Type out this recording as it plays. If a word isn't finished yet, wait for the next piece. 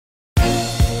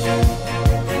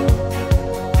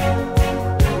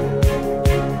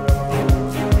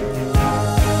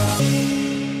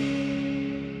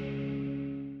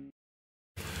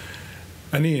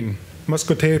Anin,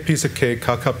 Muskote Pisake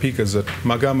Kakapikazut,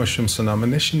 Magamashimsana,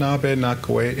 Manishinabe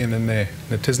Nakwe Inane,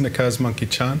 Natiznakas Monkey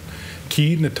Chan,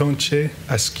 Ki Natonche,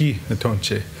 Aski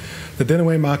Natonche. The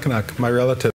Dinaway Makanak, my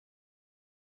relative.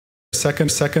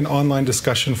 Second online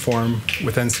discussion forum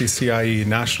with NCCIE,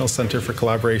 National Center for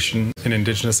Collaboration in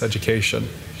Indigenous Education.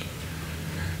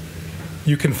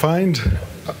 You can find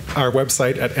our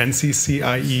website at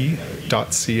nccie.ca.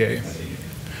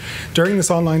 During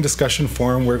this online discussion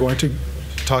forum, we're going to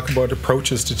talk about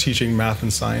approaches to teaching math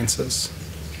and sciences.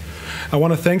 I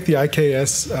want to thank the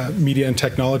IKS Media and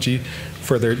Technology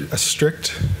for their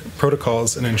strict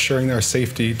protocols in ensuring our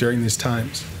safety during these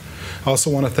times. I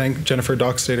also want to thank Jennifer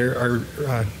Dockstader, our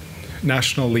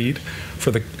national lead,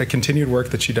 for the continued work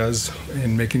that she does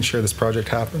in making sure this project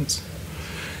happens.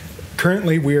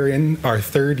 Currently, we are in our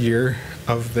third year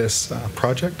of this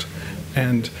project,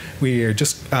 and we are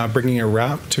just bringing a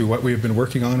wrap to what we've been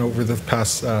working on over the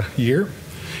past year.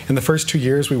 In the first 2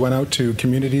 years, we went out to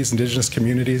communities, Indigenous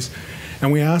communities,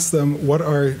 and we asked them what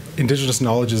are Indigenous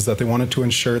knowledges that they wanted to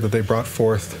ensure that they brought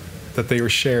forth, that they were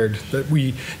shared, that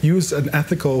we use an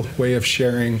ethical way of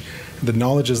sharing the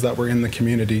knowledges that were in the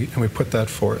community, and we put that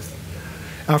forth.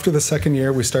 After the second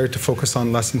year, we started to focus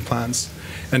on lesson plans.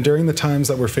 And during the times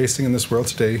that we're facing in this world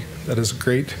today, that is a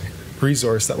great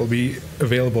resource that will be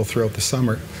available throughout the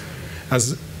summer.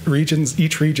 As regions,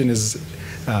 each region is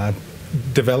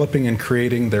developing and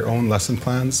creating their own lesson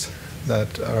plans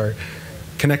that are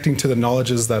connecting to the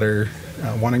knowledges that are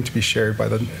wanting to be shared by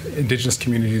the Indigenous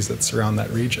communities that surround that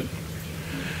region.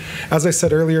 As I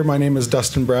said earlier, my name is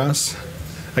Dustin Brass.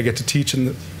 I get to teach in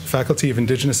the Faculty of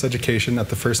Indigenous Education at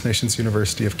the First Nations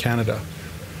University of Canada.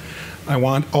 I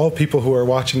want all people who are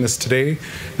watching this today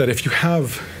that if you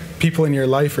have people in your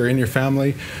life or in your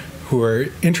family who are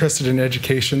interested in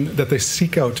education, that they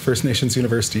seek out First Nations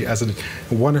University as a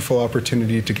wonderful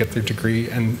opportunity to get their degree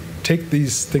and take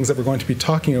these things that we're going to be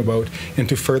talking about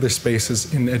into further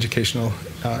spaces in educational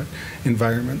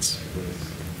environments.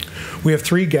 We have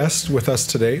 3 guests with us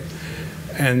today,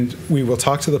 and we will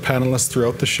talk to the panelists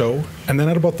throughout the show. And then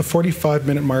at about the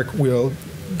 45-minute mark, we'll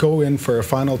go in for a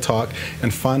final talk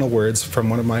and final words from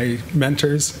one of my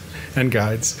mentors and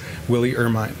guides, Willie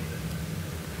Ermine.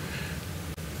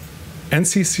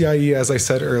 NCCIE, as I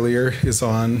said earlier, is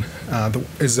on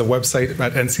is a website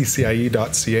at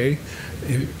nccie.ca.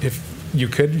 If you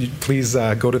could, please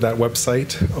go to that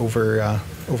website over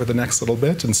the next little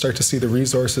bit and start to see the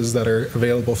resources that are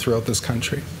available throughout this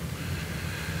country.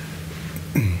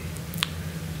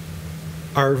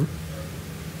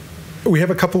 We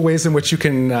have a couple ways in which you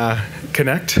can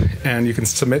connect and you can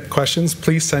submit questions.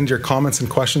 Please send your comments and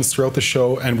questions throughout the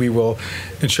show, and we will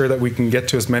ensure that we can get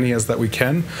to as many as that we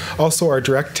can. Also, our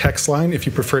direct text line, if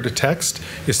you prefer to text,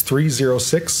 is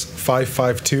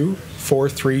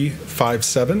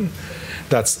 306-552-4357.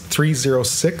 That's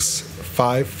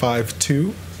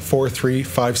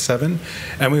 306-552-4357,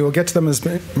 and we will get to them as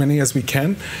many as we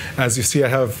can. As you see, I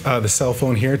have the cell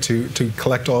phone here to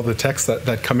collect all the texts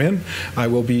that come in. I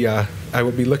will be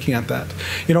looking at that.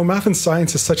 You know, math and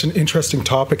science is such an interesting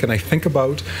topic, and I think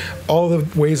about all the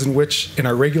ways in which in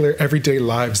our regular everyday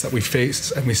lives that we face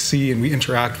and we see and we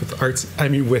interact with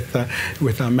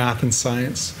with math and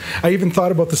science. I even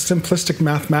thought about the simplistic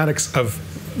mathematics of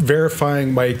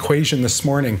verifying my equation this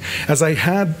morning as I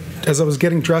was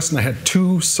getting dressed, and I had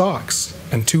 2 socks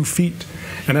and 2 feet,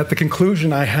 and at the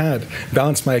conclusion I had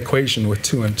balanced my equation with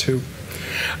 2 and 2.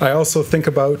 I also think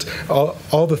about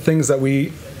all the things that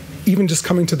we, even just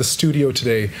coming to the studio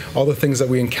today, all the things that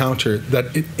we encounter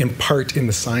that impart in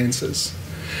the sciences.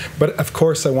 But of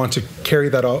course I want to carry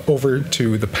that over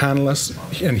to the panelists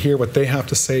and hear what they have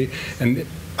to say, and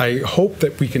I hope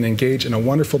that we can engage in a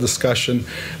wonderful discussion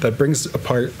that brings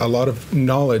apart a lot of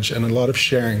knowledge and a lot of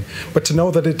sharing. But to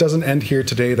know that it doesn't end here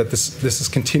today, that this is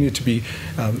continued to be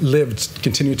lived,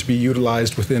 continued to be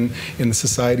utilized in the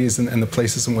societies and the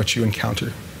places in which you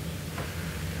encounter.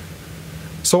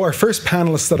 So our first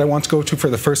panelist that I want to go to for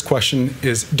the first question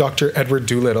is Dr. Edward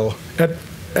Doolittle.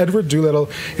 Edward Doolittle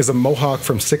is a Mohawk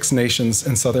from Six Nations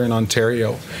in southern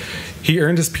Ontario. He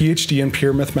earned his PhD in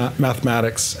pure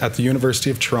mathematics at the University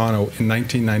of Toronto in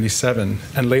 1997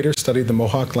 and later studied the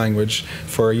Mohawk language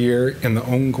for a year in the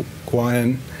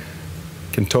Ongwayan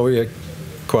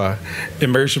Kintoyakwa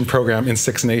immersion program in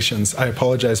Six Nations. I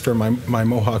apologize for my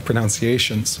Mohawk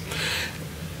pronunciations.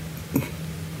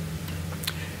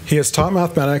 He has taught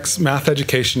mathematics, math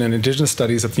education, and Indigenous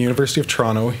studies at the University of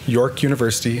Toronto, York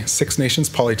University, Six Nations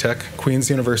Polytech, Queen's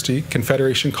University,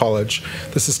 Confederation College,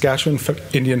 the Saskatchewan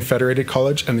Indian Federated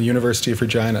College, and the University of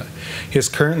Regina. He is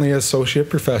currently Associate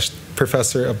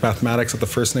Professor of Mathematics at the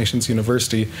First Nations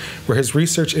University, where his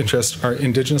research interests are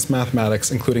Indigenous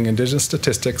mathematics, including Indigenous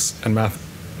statistics and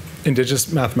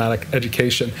Indigenous mathematics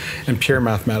education, and pure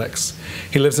mathematics.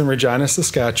 He lives in Regina,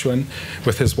 Saskatchewan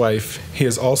with his wife. He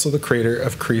is also the creator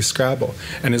of Cree Scrabble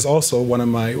and is also one of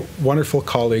my wonderful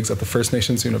colleagues at the First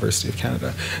Nations University of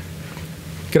Canada.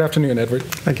 Good afternoon, Edward.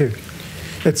 Thank you.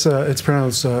 It's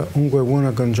pronounced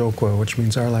Ungwewuna Gunjokwa, which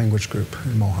means our language group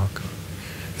in Mohawk.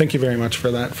 Thank you very much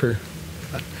for that.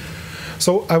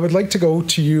 So I would like to go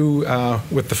to you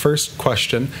with the first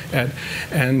question, Ed,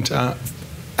 and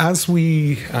as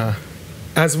we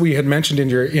had mentioned in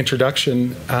your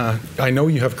introduction, I know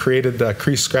you have created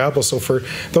Cree Scrabble. So for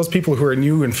those people who are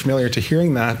new and familiar to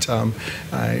hearing that,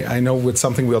 I know it's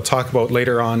something we'll talk about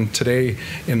later on today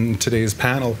in today's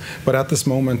panel. But at this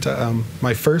moment,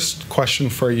 my first question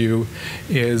for you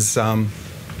is,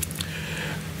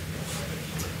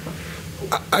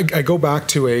 I go back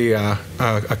to a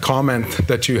comment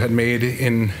that you had made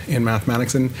in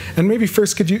mathematics, and maybe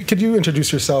first could you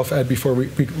introduce yourself, Ed, before we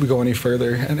go any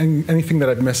further, and anything that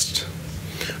I've missed?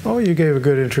 Oh, you gave a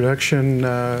good introduction.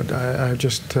 I'll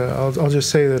just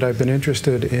say that I've been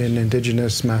interested in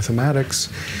Indigenous mathematics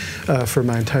for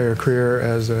my entire career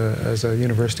as a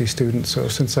university student. So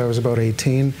since I was about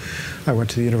 18, I went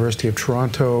to the University of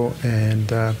Toronto,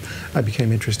 and I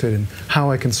became interested in how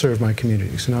I can serve my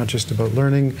community. So not just about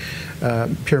learning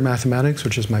pure mathematics,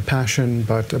 which is my passion,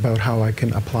 but about how I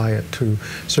can apply it to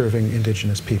serving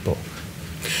Indigenous people.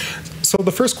 So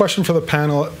the first question for the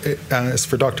panel is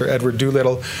for Dr. Edward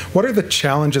Doolittle. What are the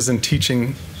challenges in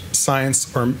teaching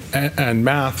science and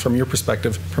math from your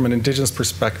perspective, from an Indigenous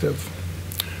perspective?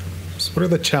 So what are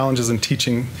the challenges in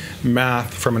teaching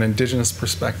math from an Indigenous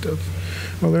perspective?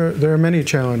 Well, there are many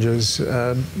challenges.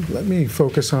 Let me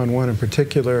focus on one in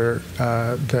particular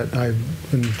that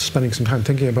I've been spending some time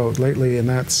thinking about lately, and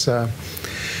that's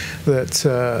that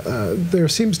there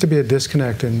seems to be a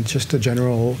disconnect in just a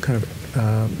general kind of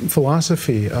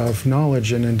philosophy of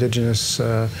knowledge in Indigenous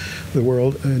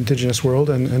Indigenous world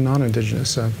and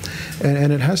non-Indigenous,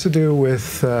 and it has to do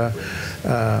with the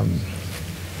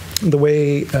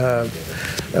way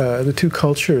the two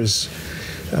cultures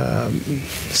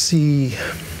see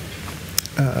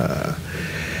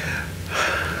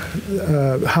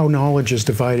how knowledge is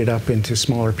divided up into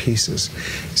smaller pieces.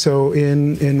 So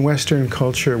in Western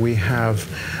culture, we have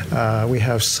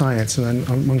science, and then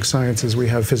among sciences we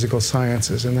have physical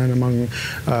sciences, and then among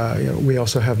we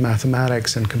also have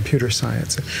mathematics and computer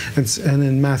science. And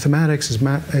in mathematics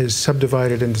is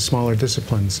subdivided into smaller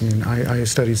disciplines. I mean, I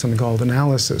studied something called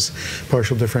analysis,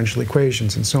 partial differential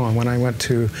equations, and so on when I went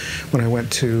to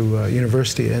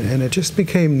university, and it just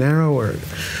became narrower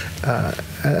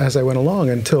as I went along,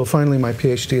 until finally my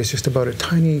PhD is just about a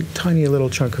tiny little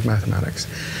chunk of mathematics.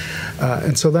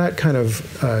 And so that kind of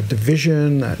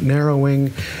division, that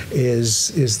narrowing,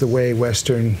 is the way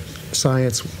Western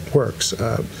science works.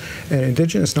 And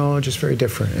Indigenous knowledge is very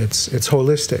different. It's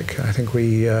holistic. I think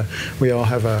we all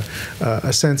have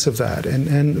a sense of that,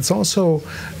 and it's also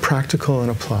practical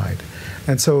and applied.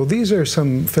 And so these are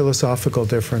some philosophical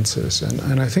differences,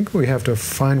 and I think we have to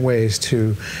find ways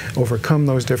to overcome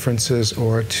those differences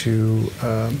or to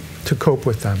cope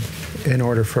with them in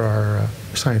order for our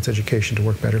science education to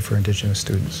work better for Indigenous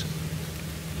students.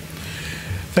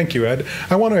 Thank you, Ed.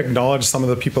 I want to acknowledge some of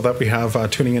the people that we have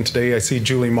tuning in today. I see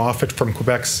Julie Moffat from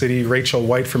Quebec City, Rachel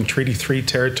White from Treaty 3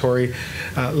 territory,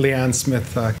 Leanne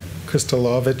Smith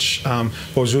Kristolovich,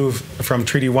 Bojuv from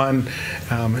Treaty 1,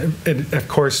 and of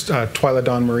course Twyla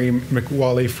Dawn Marie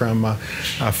McWally from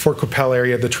Fort Qu'Appelle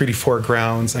area, the Treaty 4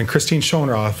 grounds, and Christine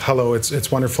Schoenroth. Hello,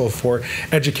 it's wonderful for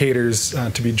educators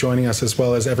to be joining us, as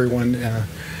well as everyone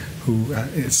who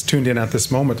is tuned in at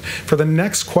this moment. For the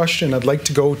next question, I'd like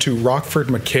to go to Rockford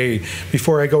McKay.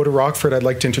 Before I go to Rockford, I'd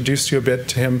like to introduce you a bit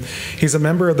to him. He's a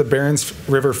member of the Barons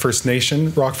River First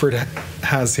Nation. Rockford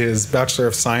has his Bachelor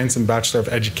of Science and Bachelor of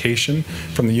Education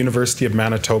from the University of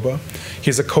Manitoba.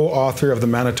 He's a co-author of the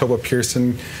Manitoba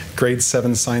Pearson Grade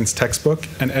 7 Science Textbook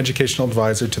and educational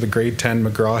advisor to the Grade 10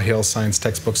 McGraw-Hill Science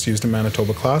textbooks used in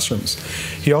Manitoba classrooms.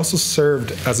 He also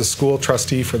served as a school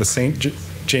trustee for the St.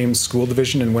 James School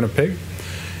Division in Winnipeg.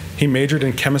 He majored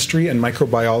in chemistry and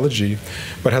microbiology,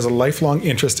 but has a lifelong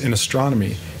interest in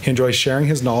astronomy. He enjoys sharing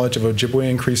his knowledge of Ojibwe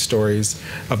and Cree stories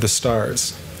of the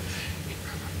stars.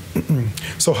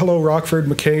 So hello, Rockford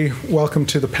McKay. Welcome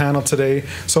to the panel today.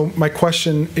 So my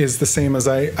question is the same as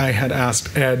I had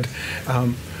asked Ed.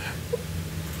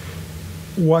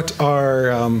 what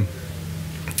are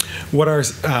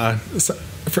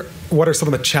some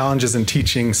of the challenges in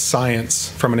teaching science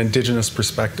from an Indigenous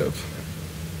perspective?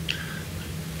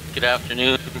 Good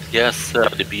afternoon. Yes,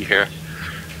 to be here.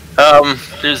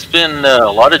 There's been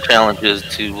a lot of challenges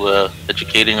to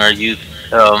educating our youth,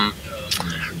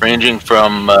 ranging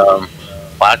from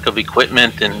lack of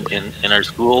equipment in our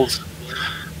schools.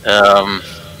 A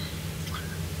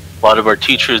lot of our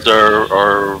teachers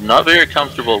are not very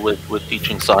comfortable with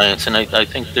teaching science, and I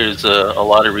think there's a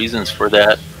lot of reasons for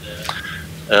that.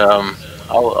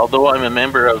 Although I'm a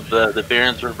member of the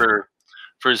Barons River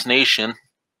First Nation.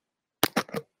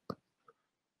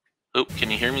 Oh,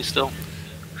 can you hear me still?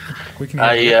 We can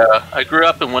hear you. I grew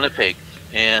up in Winnipeg,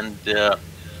 and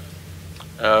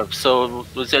so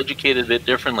was educated a bit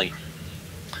differently.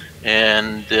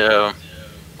 And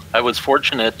I was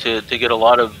fortunate to get a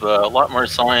lot more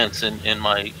science in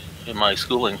my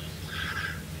schooling.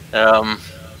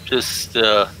 Just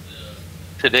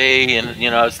today,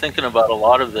 and I was thinking about a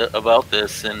lot of about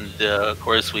this, and of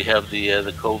course we have the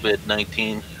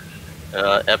COVID-19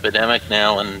 epidemic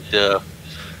now, and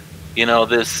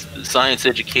this science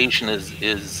education is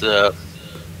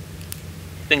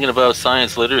thinking about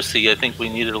science literacy. I think we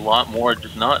needed a lot more,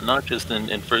 not just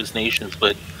in First Nations,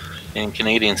 but in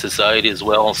Canadian society as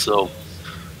well. So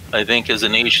I think as a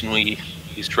nation we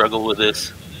struggle with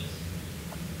this.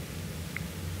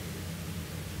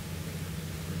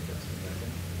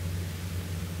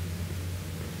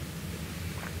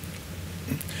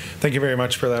 Thank you very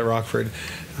much for that, Rockford.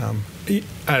 And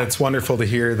it's wonderful to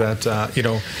hear that,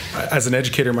 as an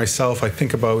educator myself, I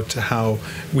think about how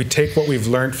we take what we've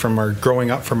learned from our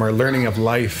growing up, from our learning of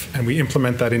life, and we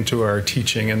implement that into our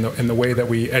teaching and the way that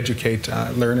we educate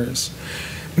learners.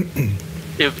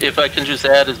 If I can just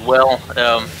add as well,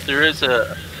 there is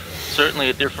certainly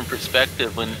a different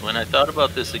perspective. When I thought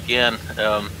about this again,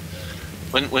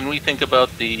 when we think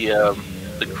about the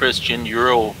Christian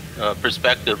Euro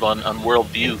perspective on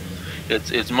worldview,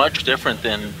 it's much different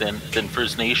than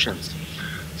First Nations.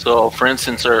 So, for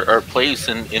instance, our place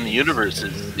in the universe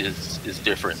is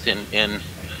different. And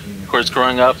of course,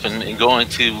 growing up and going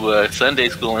to Sunday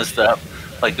school and stuff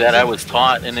like that, I was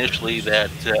taught initially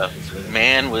that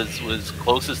man was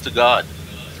closest to God,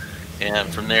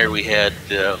 and from there we had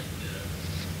there's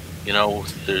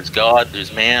God,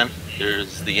 there's man,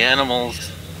 there's the animals,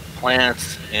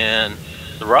 plants, and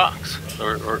the rocks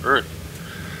or earth.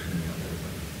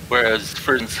 Whereas,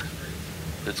 for instance,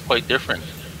 it's quite different.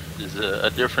 There's a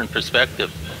different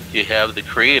perspective. You have the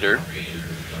Creator,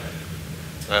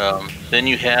 then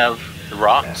you have the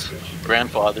rocks,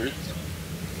 grandfathers,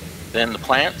 then the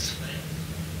plants,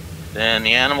 then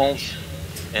the animals,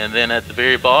 and then at the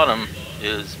very bottom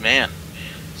is man.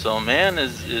 So man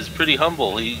is pretty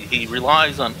humble. He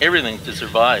relies on everything to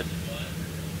survive.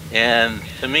 And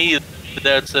to me,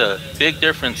 that's a big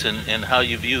difference in how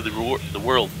you view the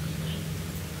world.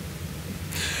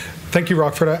 Thank you,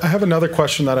 Rockford. I have another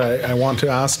question that I want to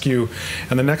ask you.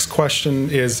 And the next question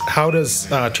is, how does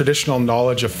traditional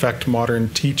knowledge affect modern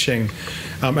teaching?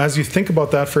 As you think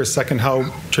about that for a second,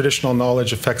 how traditional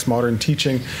knowledge affects modern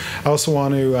teaching, I also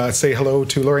want to say hello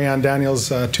to Lorianne Daniels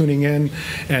tuning in,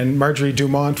 and Marjorie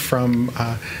Dumont from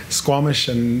Squamish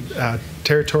and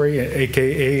Territory,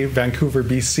 aka Vancouver,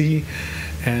 BC.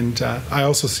 And I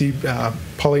also see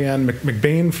Polly-Ann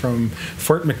McBain from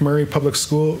Fort McMurray Public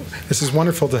School. This is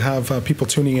wonderful to have people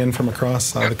tuning in from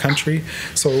across the country.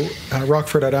 So,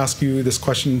 Rockford, I'd ask you this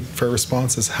question for a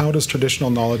response: is how does traditional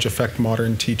knowledge affect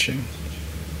modern teaching?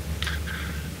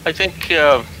 I think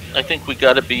we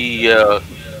got to be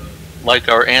like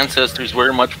our ancestors.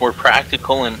 We're much more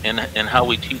practical in how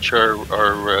we teach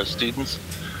our students,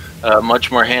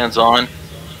 much more hands-on.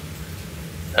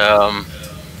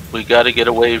 We got to get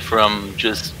away from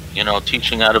just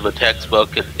teaching out of a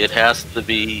textbook. It has to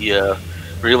be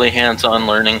really hands-on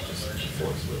learning,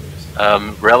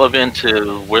 relevant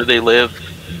to where they live,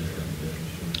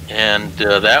 and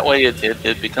that way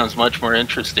it becomes much more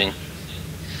interesting.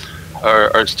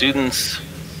 Our students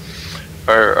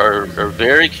are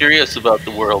very curious about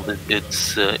the world.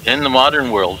 It's in the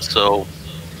modern world, so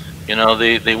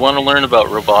they want to learn about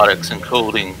robotics and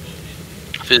coding,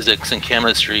 physics and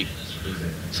chemistry.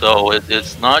 So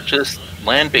it's not just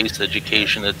land-based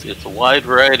education, it's a wide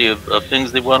variety of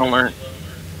things they want to learn.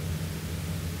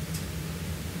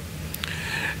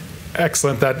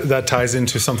 Excellent. That ties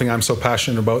into something I'm so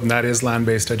passionate about, and that is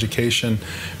land-based education,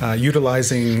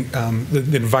 utilizing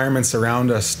the environments around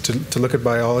us to look at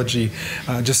biology.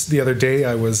 Just the other day,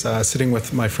 I was sitting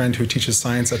with my friend who teaches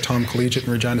science at Tom Collegiate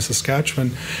in Regina,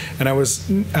 Saskatchewan, and I was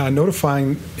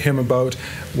notifying him about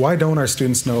why don't our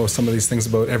students know some of these things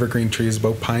about evergreen trees,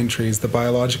 about pine trees, the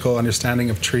biological understanding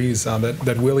of trees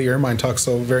that Willie Ermine talks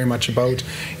so very much about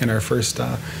in our first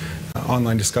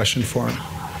online discussion forum.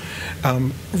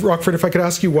 Rockford, if I could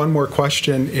ask you one more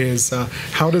question, is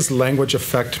how does language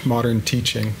affect modern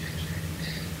teaching?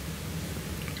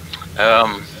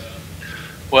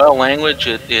 Well, language,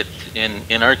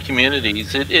 in our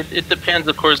communities, it depends,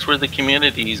 of course, where the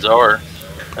communities are.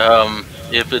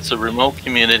 If it's a remote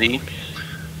community,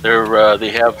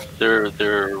 they have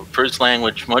their first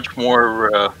language much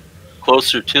more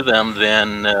closer to them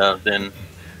than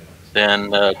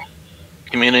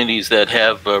communities that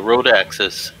have road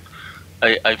access.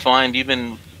 I find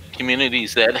even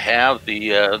communities that have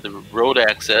the road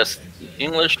access,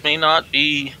 English may not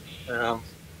be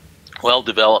well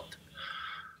developed.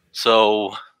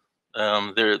 So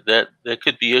that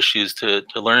could be issues to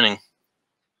learning.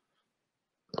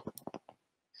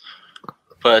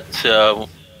 But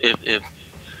if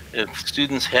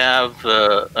students have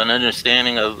an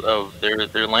understanding of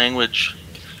their language,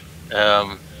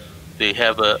 they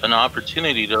have an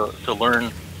opportunity to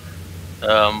learn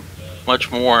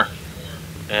much more,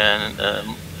 and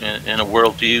in a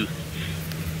worldview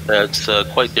that's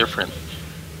quite different.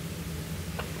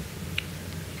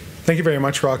 Thank you very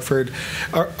much, Rockford.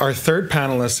 Our third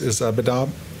panelist is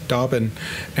Bedobin.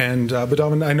 And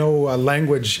Bedobin, I know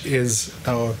language is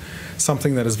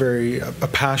something that is very a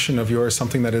passion of yours,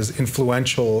 something that is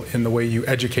influential in the way you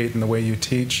educate and the way you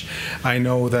teach. I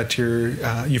know that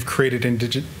you've created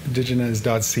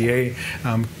Indigenous.ca.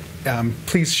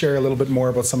 Please share a little bit more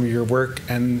about some of your work,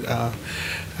 and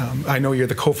I know you're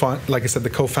the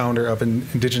co-founder of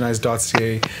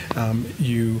Indigenous.ca.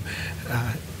 You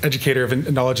educator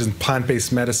of knowledge in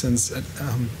plant-based medicines.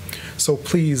 So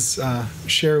please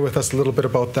share with us a little bit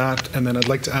about that, and then I'd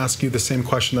like to ask you the same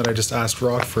question that I just asked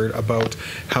Rockford about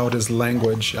how does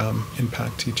language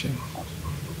impact teaching?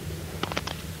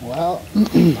 Well,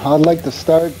 I'd like to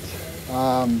start.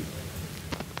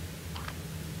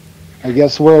 I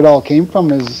guess where it all came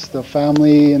from is the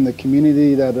family and the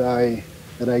community that I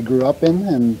grew up in,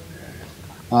 and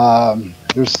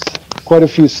there's quite a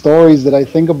few stories that I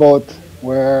think about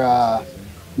where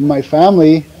in my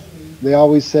family they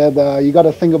always said you got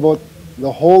to think about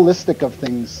the holistic of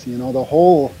things, the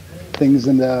whole things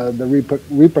and the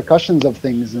repercussions of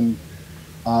things, and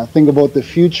think about the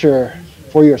future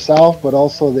for yourself, but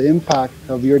also the impact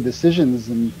of your decisions.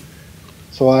 And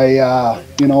so I,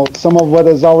 some of what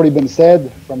has already been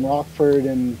said from Rockford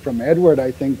and from Edward, I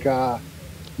think, I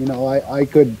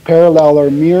could parallel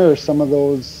or mirror some of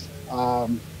those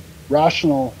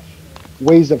rational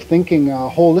ways of thinking,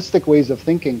 holistic ways of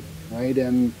thinking, right?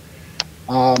 And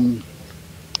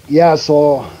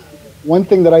so one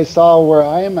thing that I saw where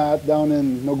I am at down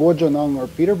in Nogojonang or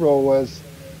Peterborough was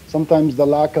sometimes the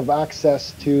lack of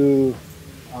access to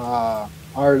our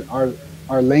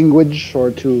language or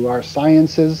to our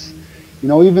sciences,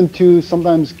 even to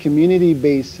sometimes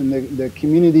community-based and the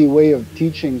community way of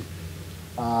teaching,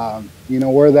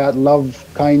 where that love,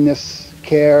 kindness,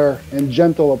 care, and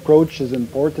gentle approach is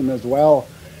important as well.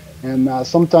 And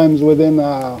sometimes within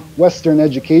Western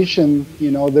education,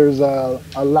 there's a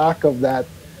lack of that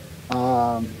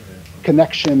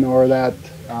connection or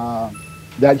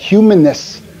that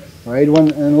humanness, right?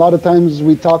 And a lot of times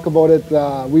we talk about it,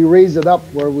 we raise it up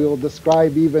where we'll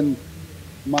describe even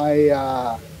my,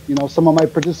 some of my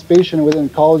participation within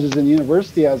colleges and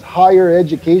university as higher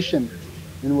education,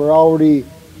 and we're already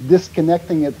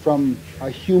disconnecting it from a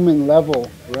human level,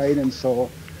 right? And so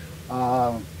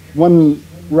one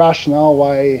rationale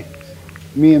why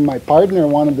me and my partner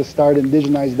wanted to start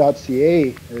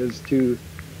Indigenous.ca is to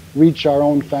reach our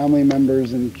own family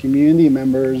members and community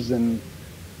members and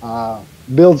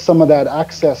build some of that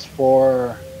access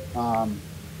for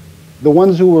the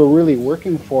ones who we're really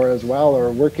working for as well,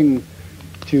 or working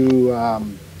to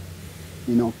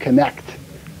connect.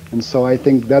 And so I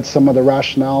think that's some of the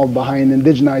rationale behind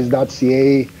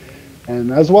Indigenous.ca,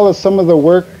 and as well as some of the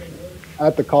work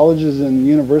at the colleges and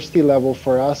university level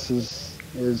for us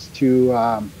is to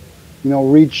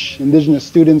reach Indigenous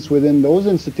students within those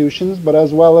institutions, but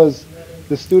as well as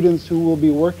the students who will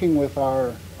be working with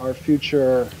our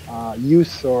future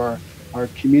youth or our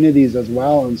communities as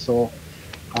well. And so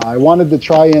I wanted to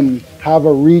try and have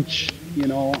a reach,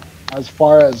 as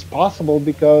far as possible,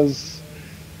 because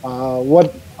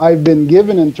what I've been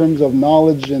given in terms of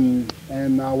knowledge and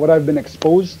what I've been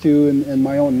exposed to in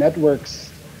my own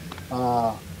networks,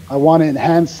 I want to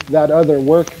enhance that other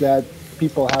work that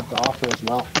people have to offer as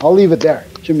well. I'll leave it there.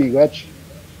 Chimigwech.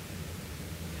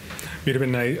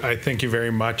 Biederman, I thank you very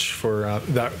much for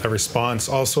that response.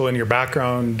 Also, in your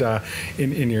background,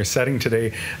 in your setting today,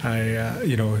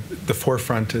 the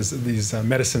forefront is these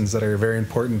medicines that are very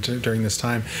important during this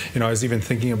time. I was even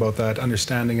thinking about that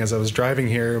understanding as I was driving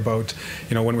here about,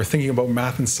 when we're thinking about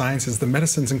math and sciences, the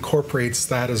medicines incorporates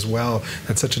that as well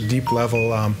at such a deep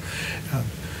level.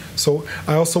 So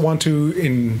I also want to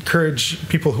encourage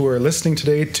people who are listening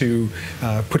today to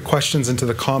put questions into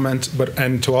the comment,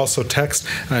 and to also text.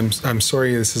 I'm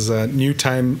sorry, this is a new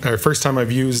time, or first time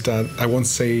I've used. I won't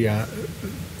say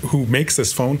who makes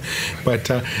this phone, but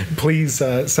please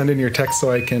send in your text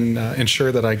so I can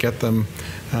ensure that I get them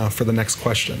for the next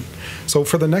question. So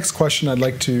for the next question, I'd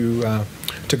like to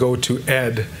go to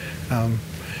Ed,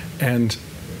 and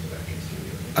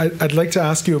I'd like to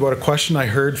ask you about a question I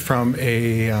heard from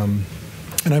and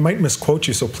I might misquote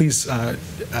you, so please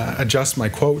adjust my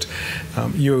quote.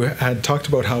 You had talked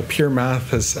about how pure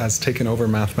math has taken over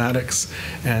mathematics,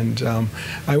 and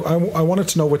I wanted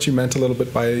to know what you meant a little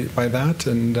bit by that,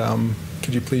 and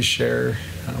could you please share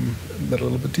that a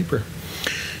little bit deeper?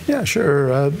 Yeah,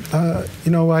 sure.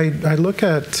 I look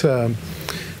at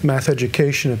math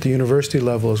education at the university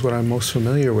level is what I'm most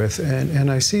familiar with, and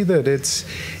I see that it's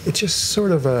just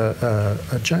sort of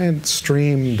a giant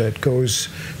stream that goes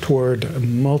toward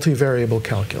multivariable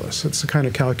calculus. It's the kind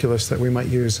of calculus that we might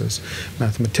use as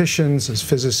mathematicians, as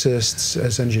physicists,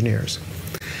 as engineers.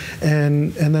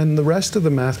 And then the rest of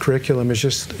the math curriculum is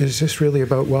just really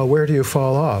about, well, where do you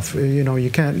fall off?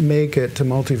 You can't make it to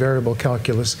multivariable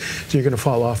calculus, so you're going to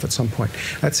fall off at some point.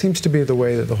 That seems to be the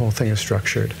way that the whole thing is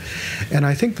structured. And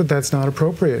I think that that's not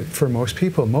appropriate for most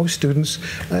people. Most students,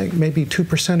 I think maybe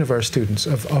 2% of our students,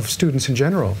 of students in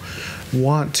general,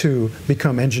 want to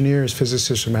become engineers,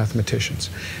 physicists, or mathematicians.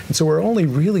 And so we're only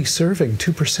really serving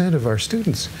 2% of our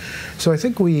students. So I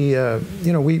think we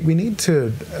need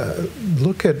to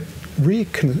look at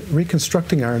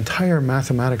reconstructing our entire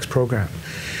mathematics program.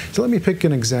 So let me pick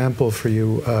an example for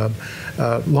you.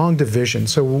 Long division.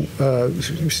 So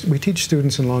we teach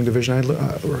students in long division.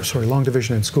 Long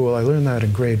division in school. I learned that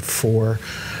in grade 4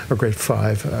 or grade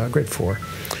 5, grade 4.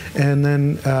 And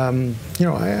then,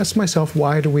 I asked myself,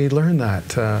 why do we learn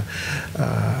that?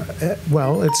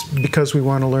 Well, it's because we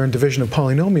want to learn division of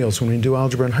polynomials when we do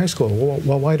algebra in high school.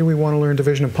 Well, why do we want to learn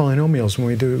division of polynomials when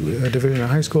we do division in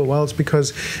high school? Well, it's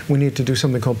because we need to do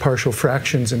something called partial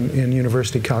fractions in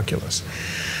university calculus.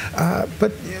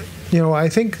 But I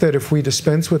think that if we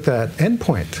dispense with that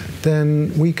endpoint,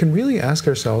 then we can really ask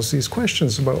ourselves these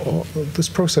questions about this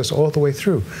process all the way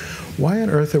through. Why on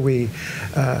earth are we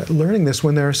learning this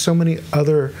when there are so many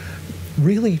other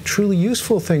really, truly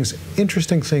useful things,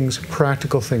 interesting things,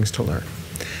 practical things to learn?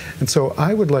 And so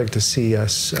I would like to see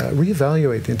us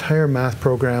reevaluate the entire math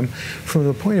program from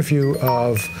the point of view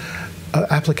of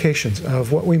applications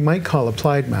of what we might call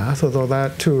applied math, although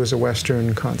that too is a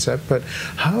Western concept. But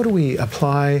how do we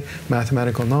apply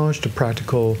mathematical knowledge to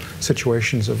practical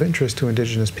situations of interest to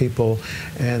Indigenous people?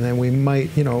 And then we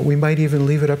might even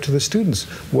leave it up to the students.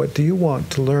 What do you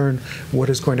want to learn? What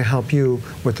is going to help you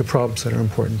with the problems that are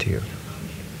important to you?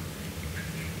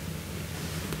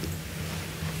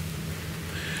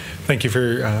 Thank you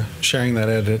for sharing that,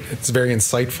 Ed. It's very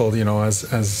insightful, as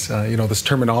this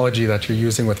terminology that you're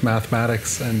using with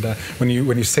mathematics. And when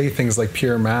you say things like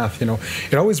pure math,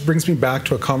 it always brings me back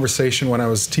to a conversation when I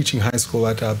was teaching high school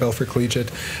at Belfort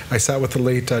Collegiate. I sat with the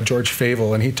late George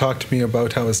Favel, and he talked to me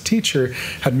about how his teacher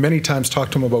had many times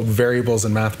talked to him about variables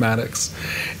in mathematics.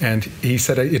 And he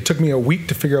said, it took me a week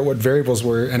to figure out what variables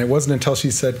were, and it wasn't until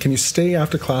she said, can you stay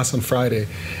after class on Friday?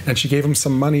 And she gave him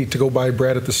some money to go buy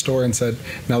bread at the store and said,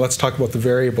 now let's talk about the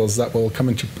variables that will come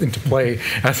into play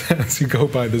as you go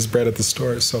buy this bread at the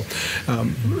store. So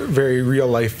very real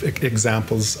life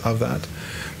examples of that.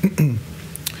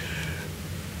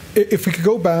 If we could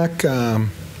go back to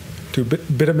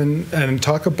Biederman and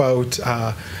talk about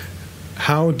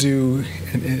how do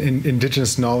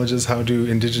Indigenous knowledges, how do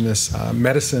Indigenous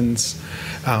medicines,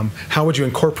 how would you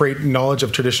incorporate knowledge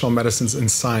of traditional medicines in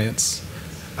science?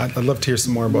 I'd love to hear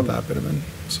some more about that, Biederman.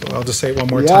 So I'll just say it one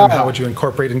more time. How would you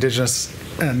incorporate Indigenous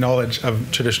knowledge of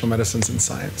traditional medicines in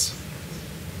science?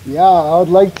 Yeah, I would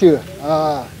like to.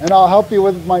 And I'll help you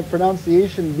with my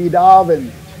pronunciation,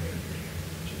 Bidavin.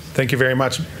 Thank you very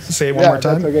much. Say it one more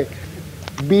time. That's okay.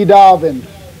 Bidavin.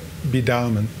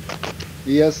 Bidavin.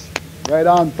 Yes, right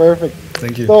on, perfect.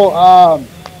 Thank you. So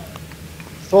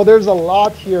So there's a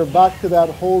lot here, back to that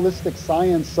holistic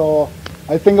science. So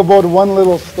I think about one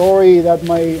little story that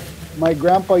my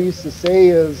grandpa used to say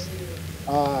is,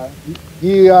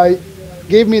 he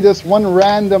gave me this one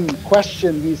random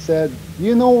question. He said,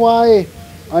 "You know why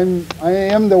I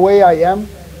am the way I am?"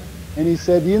 And he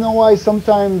said, "You know why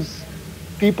sometimes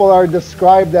people are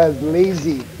described as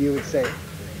lazy?" He would say.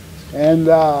 And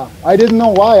I didn't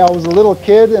know why. I was a little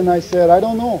kid, and I said, "I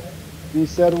don't know." And he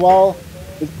said, "Well,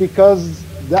 it's because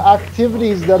the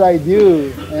activities that I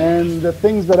do and the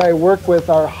things that I work with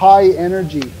are high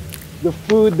energy. The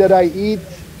food that I eat,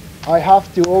 I have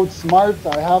to outsmart,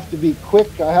 I have to be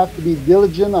quick, I have to be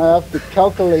diligent, I have to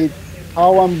calculate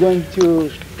how I'm going to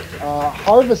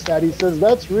harvest that." He says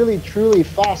that's really truly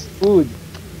fast food,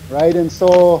 right? And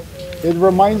so it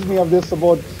reminds me of this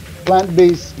about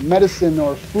plant-based medicine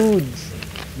or foods,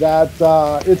 that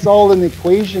it's all an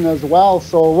equation as well.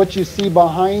 So what you see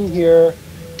behind here,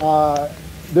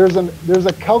 there's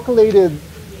a calculated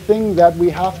thing that we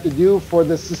have to do for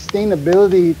the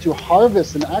sustainability to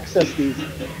harvest and access these.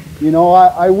 You know,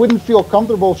 I wouldn't feel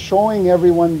comfortable showing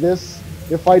everyone this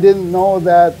if I didn't know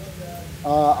that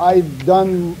I've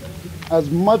done as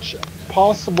much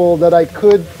possible that I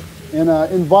could in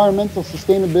environmental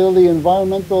sustainability,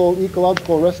 environmental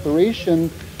ecological restoration,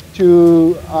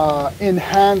 to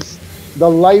enhance the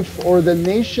life or the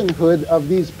nationhood of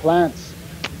these plants,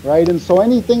 right? And so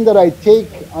anything that I take,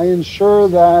 I ensure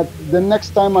that the next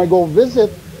time I go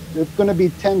visit, it's going to be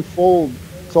tenfold.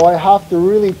 So I have to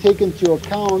really take into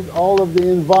account all of the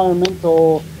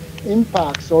environmental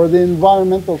impacts or the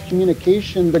environmental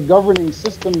communication, the governing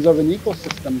systems of an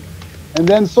ecosystem. And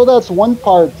then, so that's one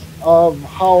part of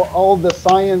how all the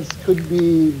science could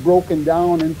be broken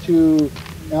down into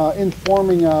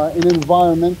informing an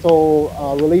environmental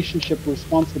relationship,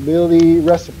 responsibility,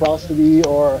 reciprocity,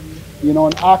 or, you know,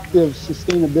 an active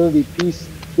sustainability piece.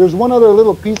 There's one other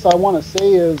little piece I want to say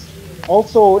is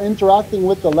also interacting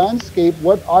with the landscape.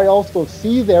 What I also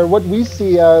see there, what we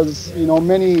see as, you know,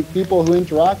 many people who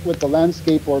interact with the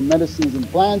landscape or medicines and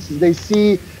plants, is they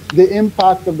see the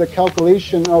impact of the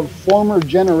calculation of former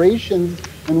generations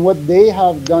and what they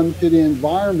have done to the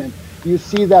environment. You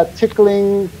see that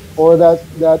tickling or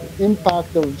that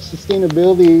impact of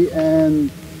sustainability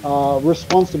and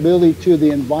responsibility to the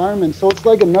environment. So it's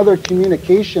like another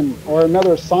communication or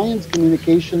another science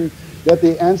communication that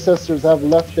the ancestors have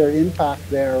left their impact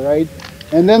there, right?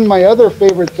 And then my other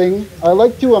favorite thing, I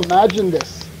like to imagine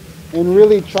this and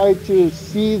really try to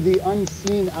see the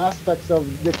unseen aspects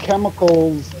of the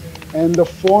chemicals and the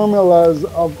formulas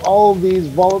of all these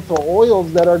volatile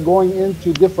oils that are going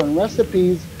into different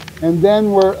recipes. And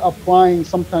then we're applying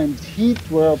sometimes heat,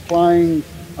 we're applying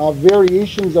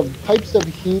variations of types of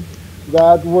heat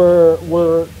that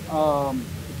we're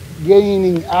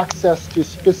gaining access to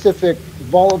specific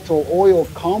volatile oil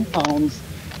compounds,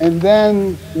 and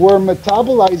then we're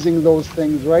metabolizing those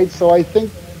things, right? So I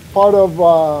think part of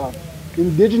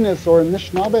Indigenous or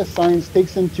Anishinaabe science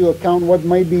takes into account what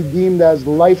might be deemed as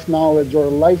life knowledge or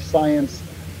life science.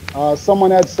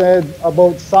 Someone had said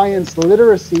about science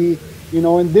literacy, you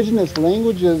know, Indigenous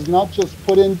languages not just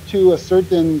put into a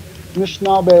certain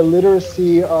Anishinaabe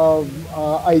literacy of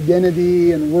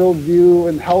identity and worldview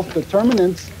and health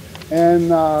determinants and,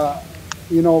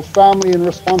 you know, family and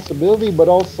responsibility, but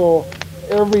also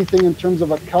everything in terms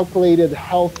of a calculated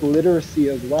health literacy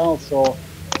as well. So,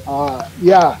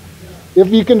 yeah, if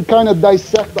you can kind of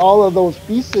dissect all of those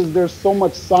pieces, there's so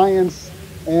much science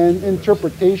and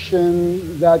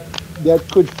interpretation that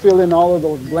could fill in all of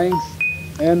those blanks.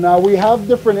 And we have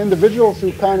different individuals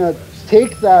who kind of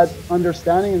take that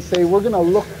understanding and say, we're going to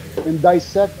look and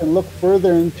dissect and look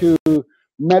further into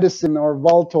medicine or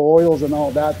volatile oils and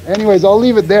all that. Anyways, I'll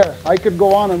leave it there. I could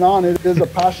go on and on. It is a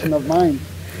passion of mine.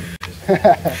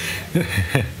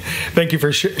 Thank you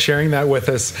for sharing that with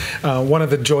us. One of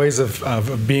the joys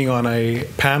of being on a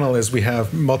panel is we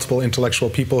have multiple intellectual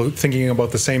people thinking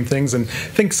about the same things and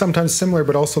think sometimes similar,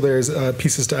 but also there's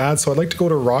pieces to add. So I'd like to go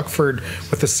to Rockford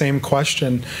with the same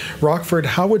question. Rockford,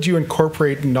 how would you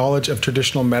incorporate knowledge of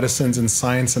traditional medicines in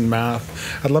science and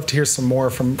math? I'd love to hear some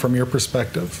more from your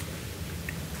perspective.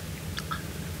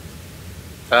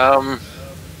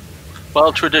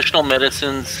 Well, traditional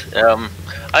medicines,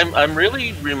 I'm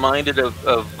really reminded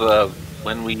of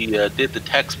when we did the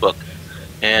textbook,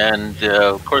 and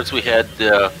of course we had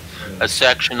a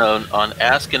section on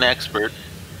Ask an Expert,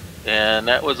 and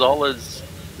that was always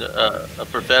a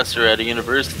professor at a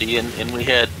university, and we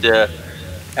had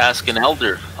Ask an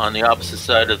Elder on the opposite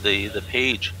side of the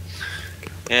page.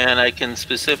 And I can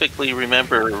specifically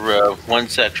remember one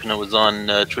section that was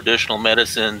on traditional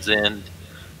medicines, and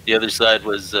the other side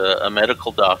was a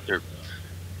medical doctor.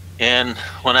 And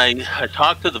when I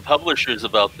talked to the publishers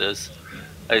about this,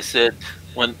 I said,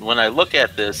 when I look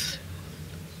at this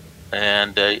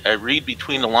and I read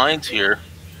between the lines here,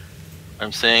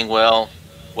 I'm saying, well,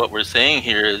 what we're saying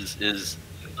here is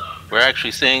we're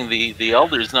actually saying the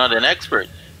elder is not an expert.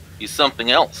 He's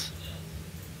something else.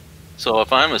 So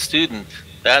if I'm a student,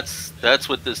 that's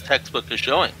what this textbook is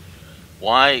showing.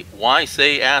 Why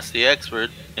say ask the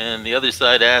expert and the other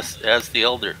side ask the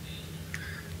elder?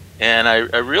 And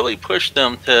I really pushed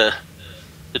them to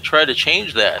try to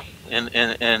change that.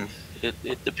 And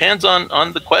it depends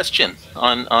on the question,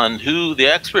 on who the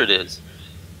expert is.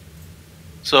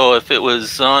 So if it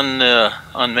was on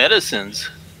medicines,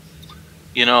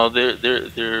 you know,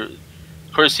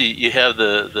 of course you have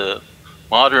the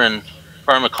modern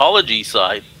pharmacology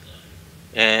side,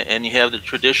 and you have the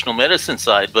traditional medicine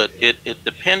side, but it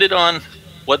depended on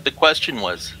what the question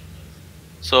was.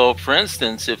 So for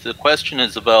instance, if the question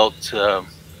is about,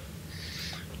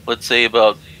 let's say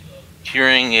about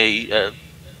curing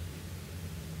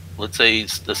let's say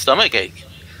the stomach ache,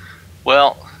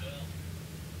 well,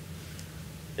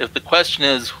 if the question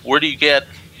is, where do you get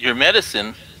your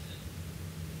medicine?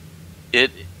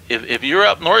 If you're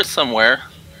up north somewhere,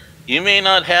 you may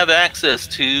not have access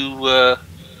to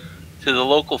the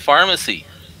local pharmacy.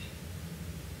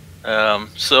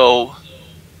 So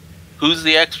who's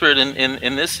the expert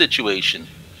in this situation?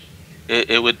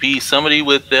 It would be somebody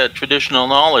with traditional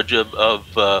knowledge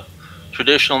of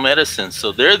traditional medicine.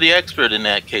 So they're the expert in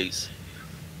that case.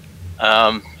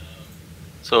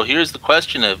 So here's the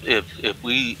question: if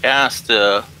we asked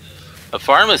a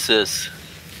pharmacist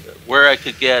where I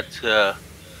could get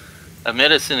a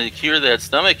medicine to cure that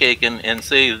stomach ache, and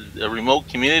say a remote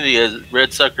community as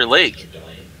Red Sucker Lake,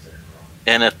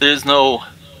 and if there's no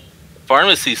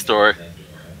pharmacy store,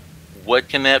 what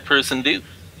can that person do?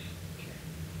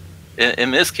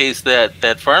 In this case,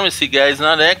 that pharmacy guy is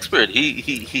not an expert.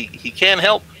 He can't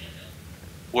help,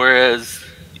 whereas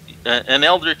an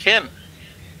elder can.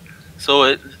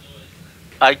 So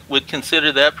I would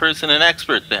consider that person an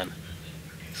expert then.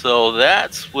 So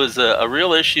that was a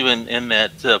real issue in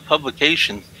that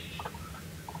publication.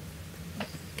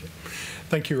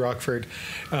 Thank you, Rockford.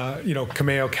 You know,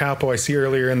 Kameo Capo, I see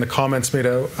earlier in the comments, made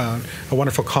a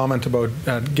wonderful comment about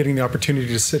getting the opportunity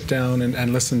to sit down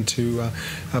and listen to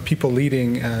people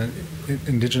leading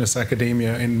Indigenous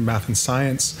academia in math and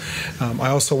science. I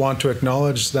also want to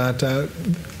acknowledge that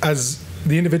as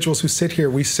the individuals who sit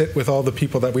here, we sit with all the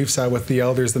people that we've sat with, the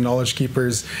elders, the knowledge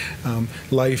keepers,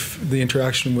 life, the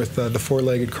interaction with the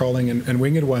four-legged, crawling, and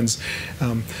winged ones.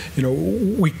 You know,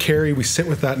 we sit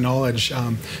with that knowledge.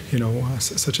 You know,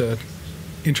 such a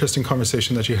interesting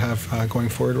conversation that you have going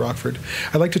forward, Rockford.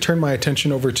 I'd like to turn my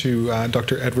attention over to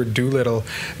Dr. Edward Doolittle.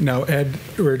 Now,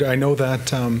 Edward, I know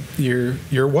that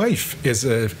your wife is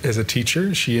a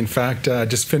teacher. She, in fact,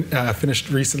 just finished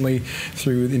recently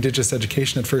through Indigenous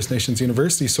education at First Nations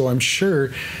University. So I'm sure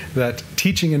that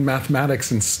teaching in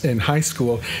mathematics in high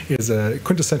school is a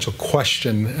quintessential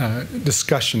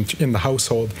discussion in the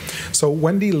household. So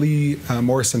Wendy Lee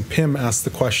Morrison-Pym asked the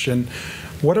question,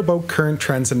 what about current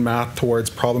trends in math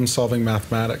towards problem-solving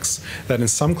mathematics that in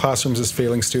some classrooms is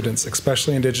failing students,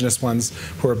 especially Indigenous ones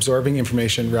who are absorbing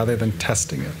information rather than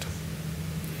testing it?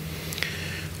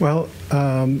 Well,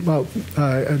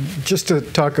 just to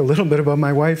talk a little bit about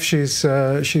my wife, she's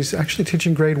actually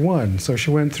teaching grade 1. So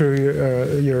she went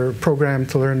through your program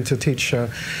to learn to teach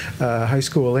high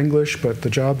school English, but the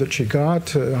job that she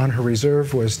got on her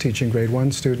reserve was teaching grade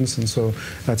 1 students, and so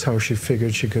that's how she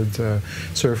figured she could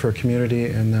serve her community,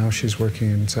 and now she's working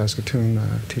in Saskatoon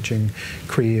teaching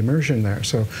Cree immersion there.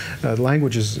 So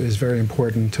language is very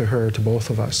important to her, to both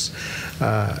of us.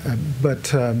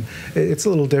 But it's a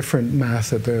little different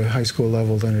math at the high school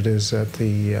level than it is at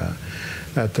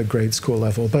the grade school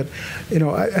level. But you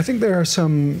know, I think there are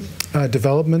some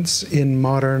developments in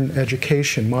modern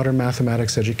education, modern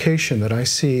mathematics education, that I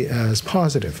see as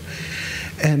positive.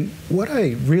 And what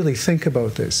I really think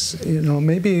about this, you know,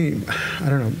 maybe, I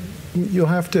don't know, you'll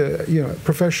have to, you know,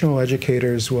 professional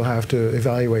educators will have to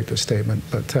evaluate the statement,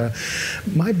 but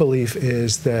my belief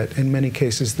is that in many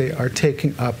cases they are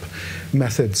taking up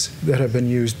methods that have been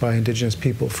used by Indigenous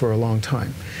people for a long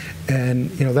time.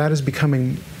 And, you know, that is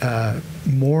becoming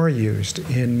more used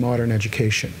in modern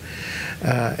education.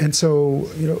 And so,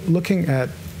 you know, looking at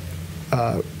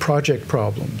project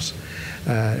problems,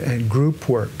 and group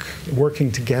work,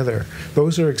 working together.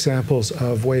 Those are examples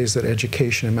of ways that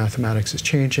education in mathematics is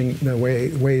changing, the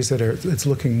ways that it's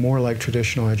looking more like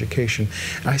traditional education.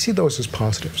 I see those as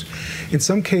positives. In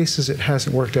some cases, it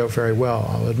hasn't worked out very well,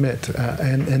 I'll admit,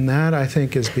 and that I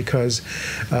think is because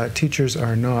teachers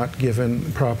are not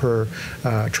given proper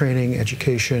training,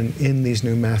 education in these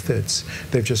new methods.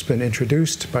 They've just been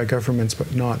introduced by governments,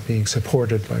 but not being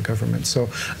supported by governments. So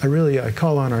I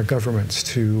call on our governments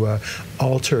to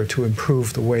alter, to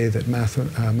improve the way that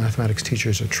mathematics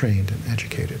teachers are trained and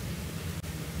educated.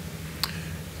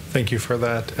 Thank you for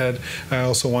that, Ed. I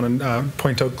also want to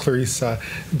point out Clarice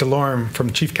Delorme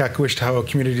from Chief Kakwishtahoa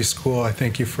Community School. I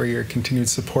thank you for your continued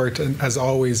support, and as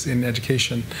always, in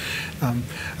education. I'm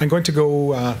going to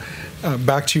go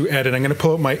back to you, Ed, and I'm going to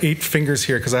pull out my 8 fingers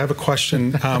here because I have a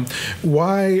question.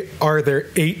 Why are there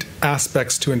 8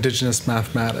 aspects to Indigenous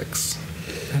mathematics?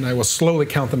 And I will slowly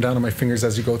count them down on my fingers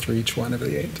as you go through each one of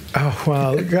the 8. Oh,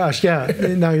 well, gosh, yeah.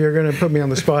 Now you're going to put me on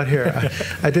the spot here.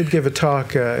 I did give a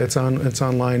talk. It's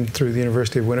online through the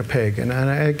University of Winnipeg, and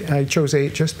I chose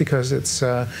 8 just because it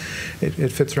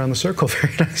fits around the circle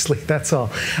very nicely. That's all.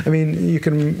 I mean, you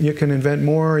can invent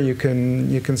more. You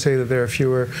can say that there are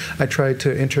fewer. I tried to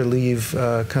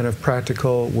interleave kind of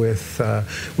practical with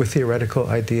theoretical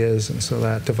ideas, and so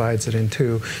that divides it in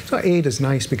 2. So 8 is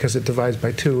nice because it divides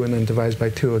by 2 and then divides by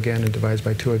 2 again and divides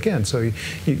by 2 again. So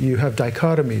you have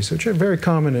dichotomies, which are very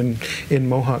common in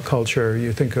Mohawk culture.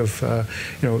 You think of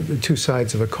the 2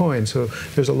 sides of a coin. So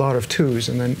there's a lot of 2s,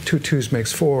 and then 2 2s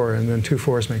makes 4, and then 2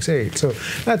 4s makes 8. So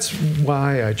that's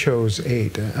why I chose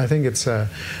 8. I think it's a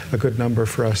good number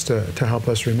for us to help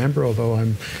us remember, although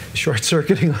I'm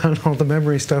short-circuiting on all the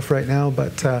memory stuff right now.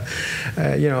 But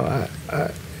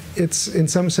it's, in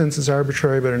some sense, it's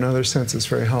arbitrary, but in other sense, it's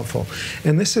very helpful.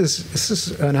 And this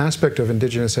is an aspect of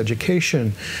Indigenous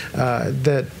education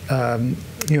that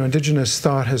Indigenous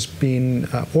thought has been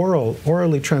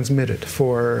orally transmitted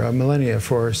for millennia,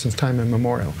 since time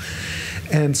immemorial.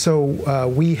 And so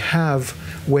we have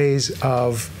ways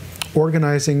of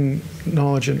organizing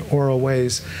knowledge in oral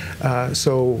ways.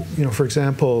 For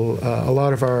example, a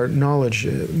lot of our knowledge,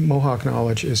 Mohawk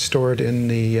knowledge, is stored in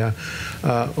the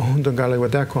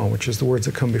Ohundungaliwadekwan, which is the words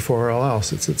that come before all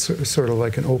else. It's sort of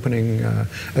like an opening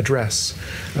address,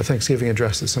 a Thanksgiving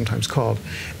address is sometimes called,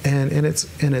 and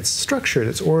it's structured,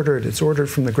 it's ordered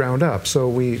from the ground up. So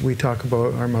we talk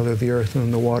about our mother, the earth,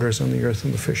 and the waters on the earth,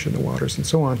 and the fish in the waters, and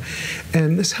so on.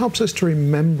 And this helps us to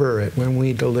remember it when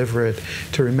we deliver it,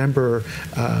 to remember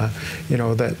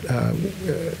that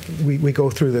we go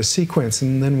through the sequence,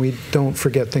 and then we don't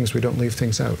forget things, we don't leave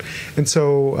things out. And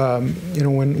so,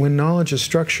 when knowledge is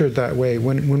structured that way,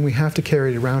 when we have to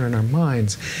carry it around in our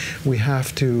minds, we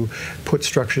have to put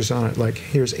structures on it, like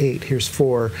here's 8, here's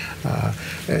 4,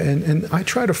 and I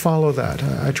try to follow that.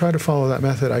 I try to follow that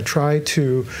method. I try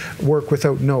to work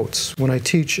without notes. When I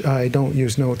teach, I don't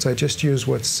use notes. I just use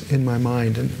what's in my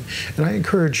mind, and I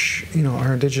encourage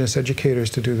our Indigenous educators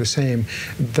to do the same.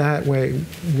 That way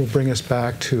will bring us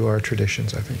back to our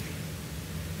traditions, I think.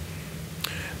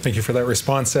 Thank you for that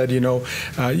response, Ed.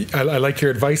 I like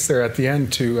your advice there at the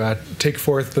end to take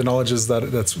forth the knowledges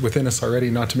that's within us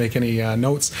already, not to make any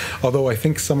notes. Although I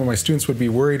think some of my students would be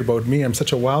worried about me. I'm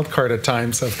such a wild card at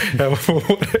times of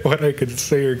what I could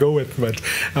say or go with. But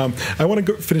I want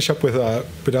to finish up with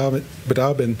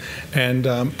Badabin and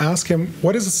ask him,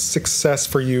 what is success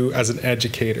for you as an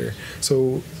educator?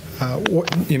 So, how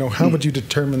would you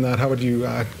determine that? How would you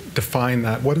define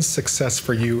that? What is success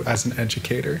for you as an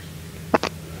educator?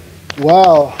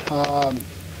 Well,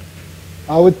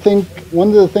 I would think one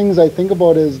of the things I think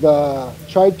about is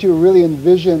try to really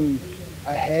envision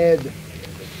ahead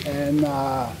and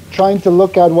trying to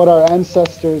look at what our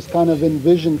ancestors kind of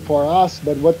envisioned for us,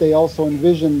 but what they also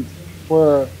envisioned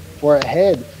for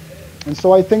ahead. And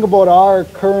so I think about our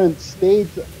current state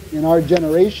in our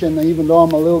generation, and even though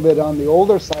I'm a little bit on the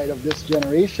older side of this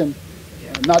generation,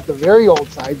 not the very old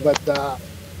side, but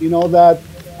that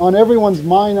on everyone's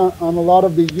mind, on a lot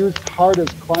of the youth's heart, is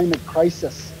climate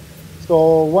crisis.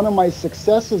 So one of my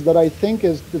successes that I think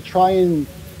is to try and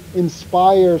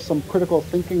inspire some critical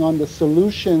thinking on the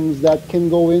solutions that can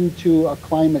go into a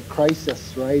climate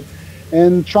crisis, right?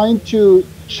 And trying to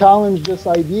challenge this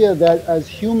idea that as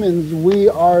humans, we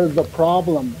are the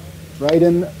problem, right?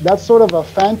 And that's sort of a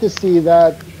fantasy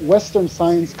that Western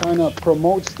science kind of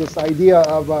promotes, this idea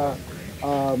of a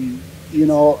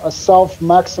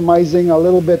self-maximizing, a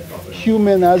little bit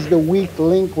human as the weak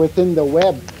link within the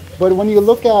web. But when you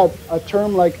look at a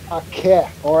term like ake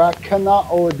or akana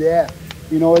ode,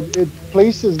 it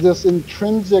places this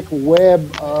intrinsic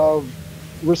web of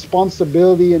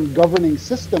responsibility and governing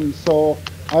systems. So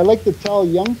I like to tell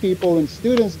young people and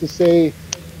students to say,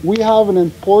 we have an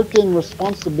important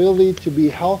responsibility to be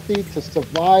healthy, to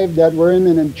survive, that we're in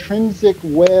an intrinsic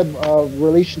web of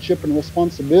relationship and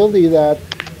responsibility, that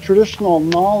traditional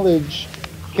knowledge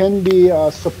can be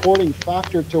a supporting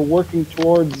factor to working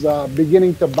towards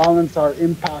beginning to balance our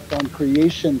impact on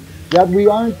creation, that we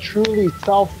aren't truly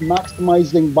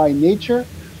self-maximizing by nature,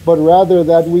 but rather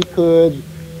that we could,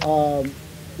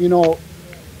 you know,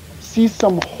 see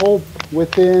some hope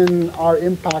within our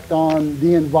impact on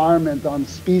the environment, on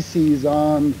species,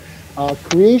 on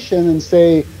creation, and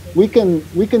say we can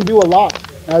do a lot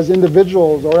as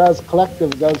individuals or as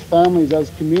collectives, as families, as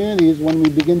communities, when we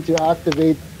begin to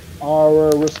activate our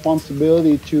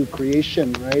responsibility to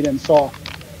creation, right? And so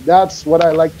that's what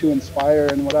I like to inspire,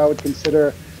 and what I would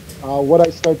consider what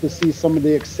I start to see some of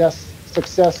the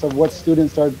success of what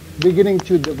students are beginning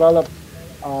to develop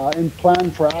and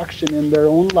plan for action in their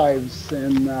own lives.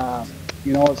 And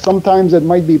you know, sometimes it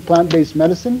might be plant-based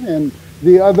medicine, and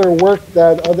the other work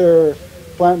that other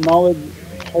plant knowledge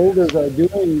holders are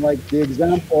doing, like the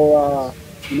example,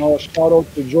 you know, a shout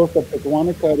out to Joseph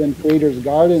Petwanika in Creator's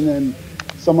Garden, and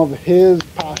some of his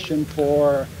passion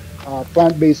for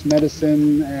plant-based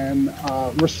medicine and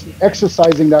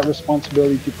exercising that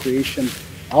responsibility to creation.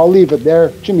 I'll leave it there.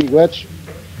 Chimigwech.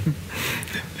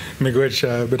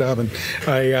 Miigwech Bidaban.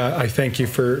 I thank you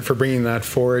for bringing that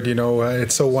forward. You know,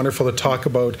 it's so wonderful to talk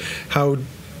about how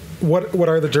what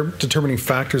are the determining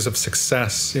factors of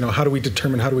success? You know, how do we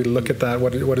determine? How do we look at that?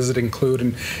 What does it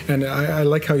include? And I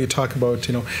like how you talk about,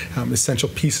 you know, essential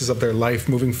pieces of their life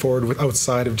moving forward with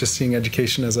outside of just seeing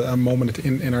education as a moment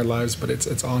in our lives, but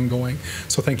it's ongoing.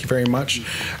 So thank you very much.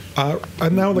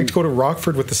 I'd now like to go to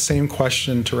Rockford with the same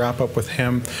question to wrap up with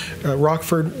him.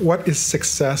 Rockford, what is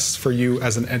success for you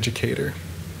as an educator?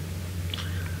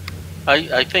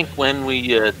 I think when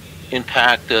we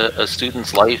impact a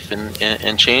student's life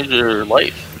and change their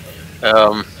life.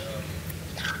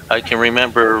 I can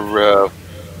remember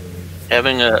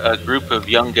having a group of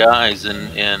young guys, and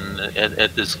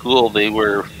at the school they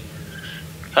were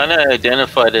kind of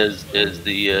identified as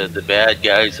the bad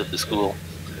guys of the school,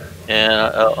 and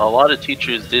a lot of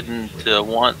teachers didn't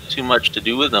want too much to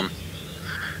do with them.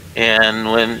 And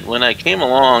when I came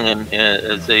along and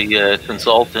as a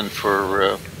consultant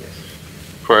for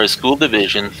our school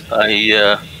division,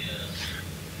 I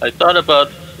thought about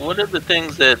what are the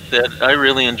things that I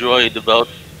really enjoyed about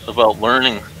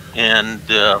learning, and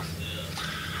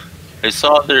I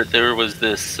saw there was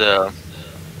this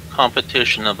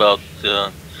competition about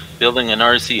building an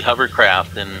RC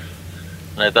hovercraft, and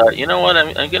I thought, you know what,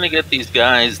 I'm going to get these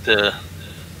guys to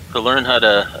learn how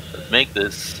to make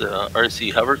this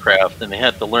RC hovercraft, and they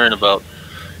had to learn about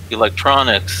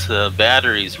electronics,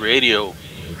 batteries, radio,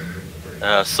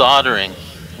 soldering,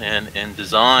 and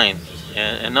design,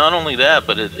 and not only that,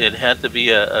 but it had to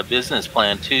be a business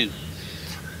plan too.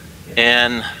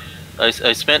 And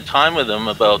I spent time with them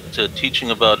about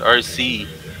teaching about RC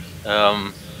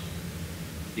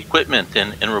equipment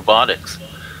and robotics,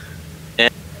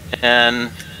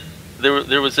 and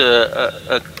there was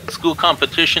a school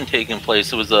competition taking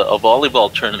place. It was a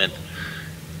volleyball tournament,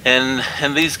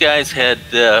 and these guys had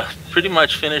pretty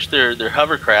much finished their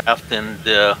hovercraft,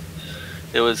 and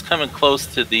it was coming close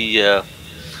to the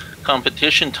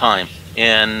competition time,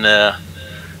 and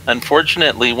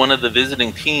unfortunately one of the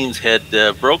visiting teams had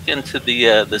broke into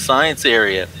the science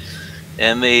area,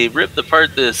 and they ripped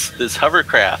apart this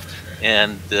hovercraft.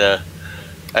 And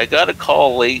I got a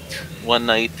call late one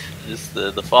night, just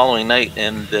the following night,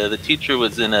 and the teacher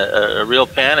was in a real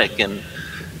panic,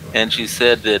 and she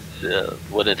said that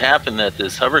what had happened, that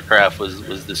this hovercraft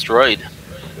was destroyed.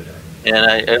 And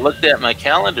I looked at my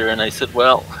calendar and I said,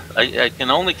 well, I can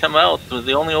only come out,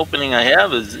 the only opening I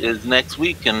have is next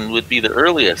week, and would be the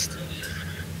earliest.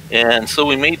 And so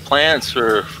we made plans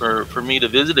for me to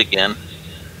visit again.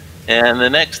 And the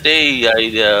next day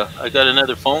I got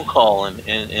another phone call,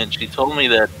 and she told me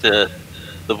that the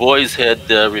boys had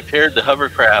repaired the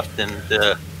hovercraft and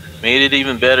made it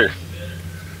even better.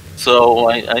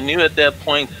 So I knew at that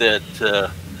point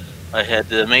that I had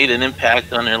made an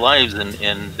impact on their lives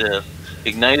and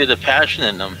ignited a passion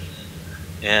in them.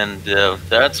 And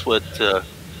that's what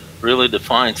really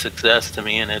defines success to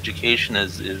me in education,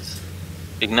 is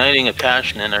igniting a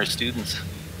passion in our students.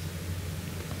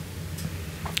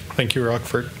 Thank you,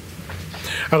 Rockford.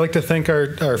 I'd like to thank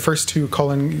our first two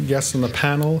call-in guests on the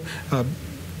panel.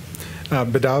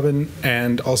 Bedabin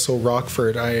and also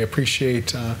Rockford. I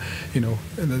appreciate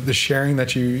the sharing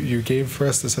that you gave for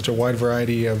us. There's such a wide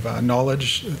variety of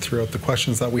knowledge throughout the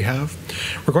questions that we have.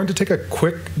 We're going to take a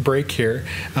quick break here.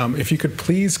 If you could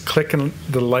please click on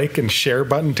the like and share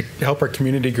button to help our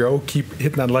community grow. Keep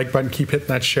hitting that like button, keep hitting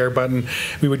that share button.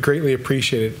 We would greatly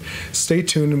appreciate it. Stay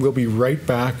tuned and we'll be right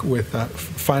back with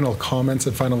final comments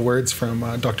and final words from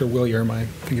Dr. Willie Ermine.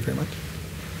 Thank you very much.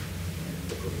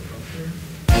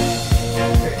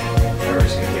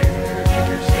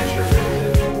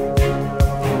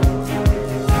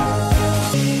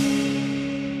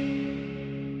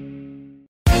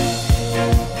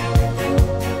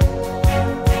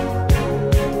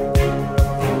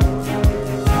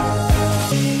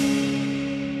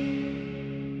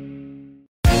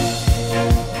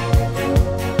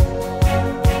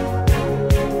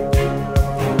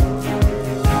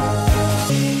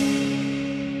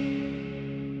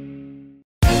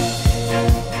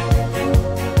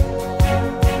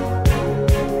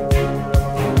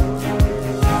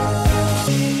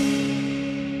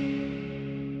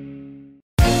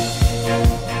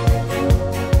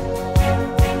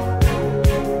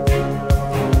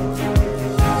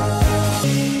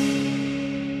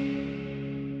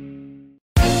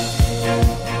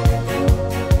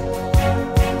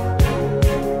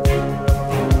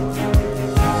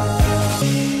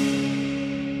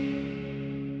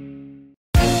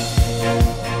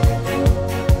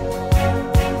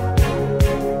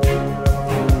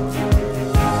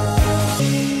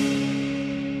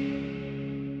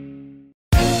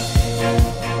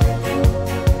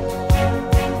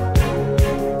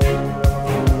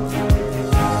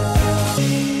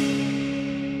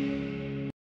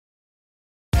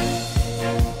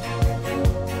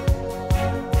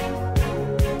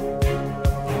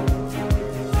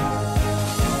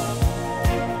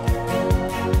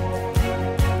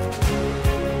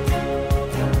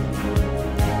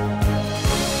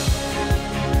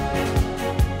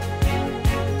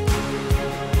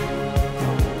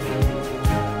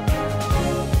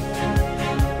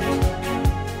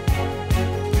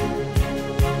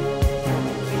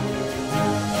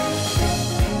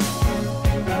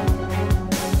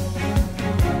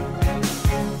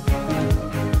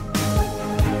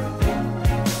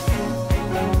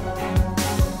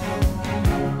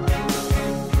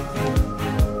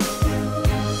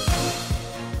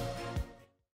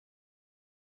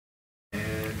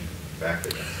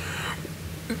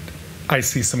 I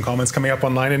see some comments coming up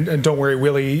online, and don't worry,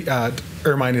 Willie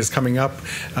Ermine is coming up.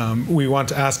 We want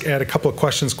to ask Ed a couple of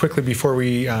questions quickly before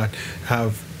we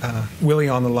have Willie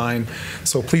on the line.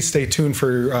 So please stay tuned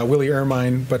for Willie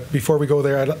Ermine. But before we go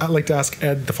there, I'd like to ask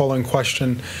Ed the following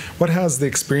question. What has the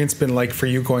experience been like for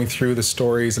you going through the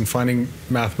stories and finding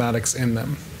mathematics in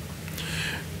them?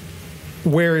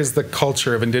 Where is the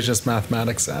culture of Indigenous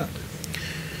mathematics at?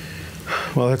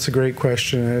 Well, that's a great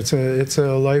question. It's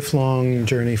a lifelong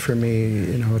journey for me.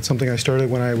 You know, it's something I started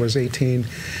when I was 18,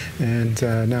 and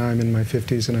now I'm in my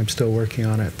 50s, and I'm still working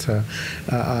on it.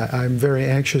 I'm very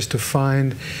anxious to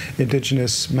find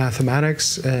Indigenous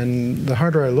mathematics, and the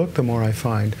harder I look, the more I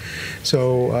find.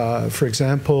 So, for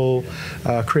example,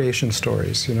 creation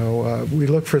stories. You know, we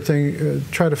look for things,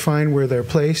 try to find where they're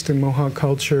placed in Mohawk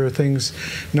culture, things,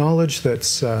 knowledge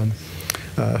that's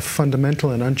fundamental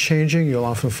and unchanging. You'll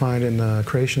often find in the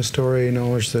creation story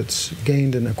knowledge that's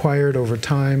gained and acquired over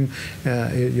time.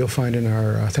 You'll find in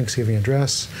our Thanksgiving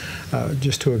address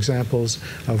just two examples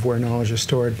of where knowledge is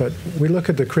stored. But we look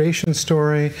at the creation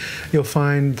story, you'll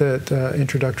find that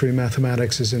introductory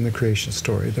mathematics is in the creation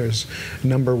story. There's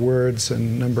number words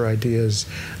and number ideas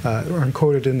are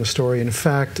encoded in the story. In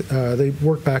fact, they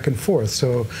work back and forth.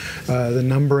 So the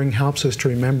numbering helps us to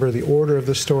remember the order of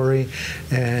the story,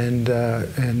 and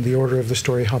the order of the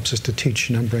story helps us to teach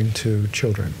numbering to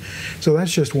children. So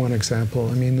that's just one example.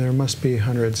 I mean, there must be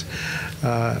hundreds.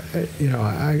 You know,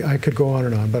 I could go on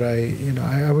and on, but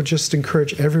I would just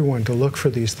encourage everyone to look for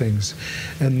these things.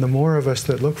 And the more of us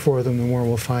that look for them, the more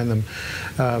we'll find them.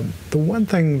 The one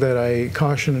thing that I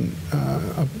caution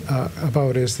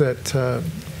about is that,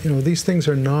 you know, these things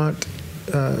are not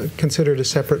considered a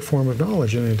separate form of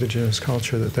knowledge in Indigenous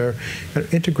culture, that they're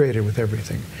integrated with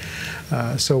everything.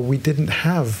 So we didn't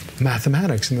have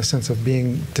mathematics in the sense of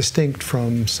being distinct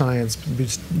from science,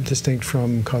 distinct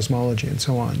from cosmology, and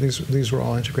so on. These were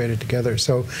all integrated together.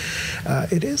 So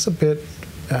it is a bit,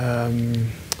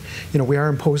 you know, we are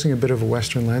imposing a bit of a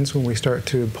Western lens when we start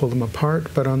to pull them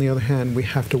apart, but on the other hand, we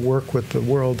have to work with the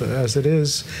world as it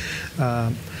is.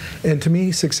 And to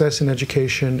me, success in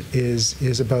education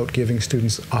is about giving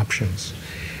students options.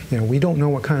 You know, we don't know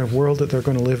what kind of world that they're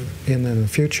going to live in the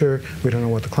future. We don't know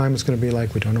what the climate's going to be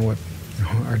like. We don't know what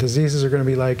our diseases are going to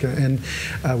be like, and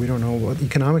we don't know what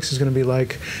economics is going to be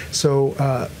like. So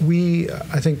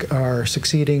I think, are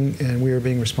succeeding, and we are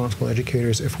being responsible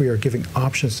educators if we are giving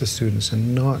options to students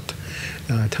and not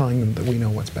telling them that we know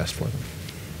what's best for them.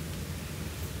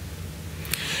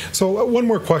 So one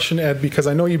more question, Ed, because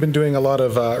I know you've been doing a lot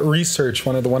of research.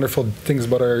 One of the wonderful things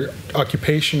about our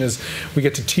occupation is we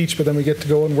get to teach, but then we get to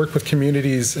go and work with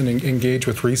communities and engage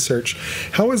with research.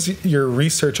 How is your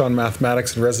research on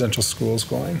mathematics in residential schools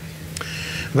going?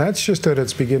 That's just at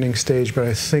its beginning stage, but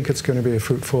I think it's going to be a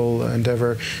fruitful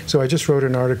endeavor. So I just wrote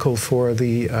an article for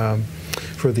the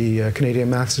Canadian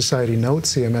Math Society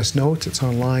Notes, CMS Notes. It's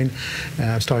online.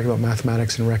 I was talking about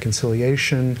mathematics and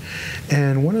reconciliation.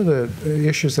 And one of the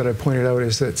issues that I pointed out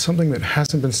is that something that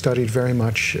hasn't been studied very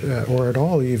much, or at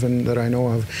all even that I know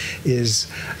of,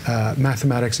 is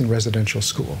mathematics in residential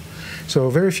school. So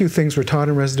very few things were taught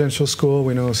in residential school.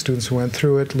 We know students who went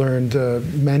through it learned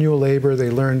manual labor, they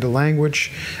learned a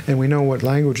language, and we know what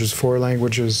languages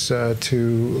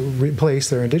to replace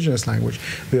their Indigenous language.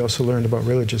 We also learned about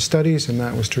religious studies, and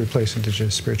that was to replace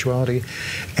Indigenous spirituality.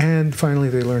 And finally,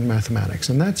 they learned mathematics,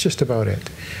 and that's just about it.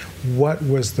 What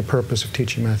was the purpose of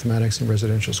teaching mathematics in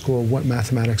residential school? What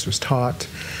mathematics was taught?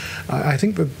 I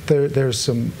think that there's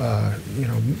some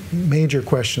major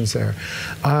questions there.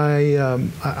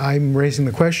 I'm raising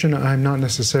the question. I'm not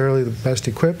necessarily the best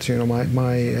equipped.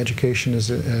 My education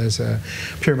is as a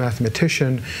pure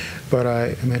mathematician, but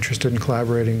I am interested in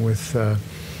collaborating with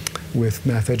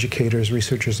math educators,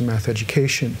 researchers in math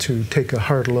education, to take a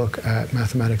hard look at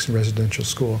mathematics in residential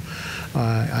school.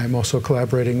 I'm also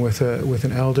collaborating with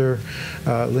an elder,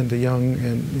 Linda Young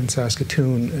in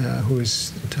Saskatoon, who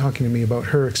is talking to me about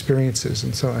her experiences.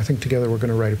 And so I think together we're going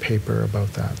to write a paper about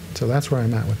that. So that's where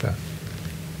I'm at with that.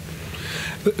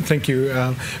 Thank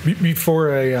you.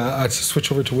 Before I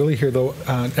switch over to Willie here, though,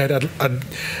 Ed,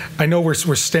 I know we're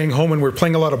staying home and we're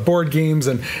playing a lot of board games,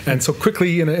 and so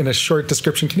quickly in a short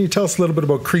description, can you tell us a little bit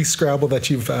about Cree Scrabble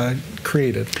that you've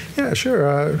created? Yeah,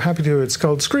 sure. Happy to. It's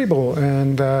called Screeble,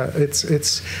 and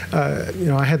it's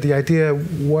I had the idea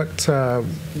what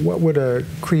would a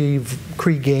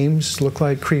Cree games look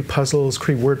like, Cree puzzles,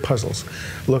 Cree word puzzles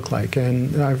look like,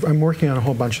 and I'm working on a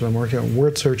whole bunch of them. I'm working on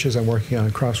word searches. I'm working on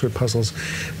crossword puzzles.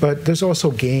 But there's also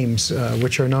games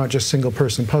which are not just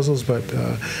single-person puzzles, but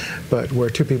where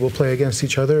two people play against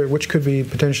each other, which could be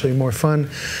potentially more fun.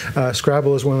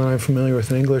 Scrabble is one that I'm familiar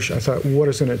with in English. I thought, what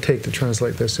is it going to take to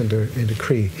translate this into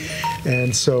Cree?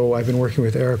 And so I've been working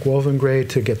with Eric Wolvengray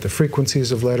to get the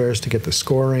frequencies of letters, to get the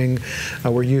scoring.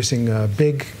 We're using a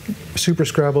big Super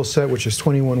Scrabble set, which is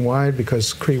 21 wide,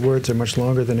 because Cree words are much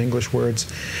longer than English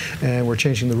words, and we're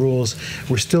changing the rules.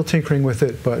 We're still tinkering with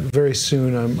it, but very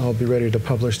soon I'll be ready to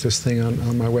publish this thing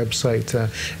on my website.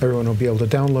 Everyone will be able to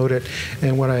download it.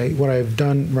 And what I've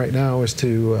done right now is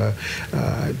to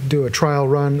do a trial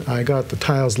run. I got the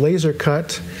tiles laser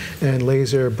cut and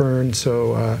laser burned,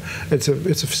 so it's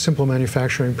a simple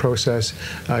manufacturing process.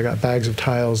 I got bags of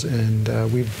tiles,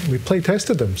 and we play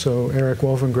tested them. So Eric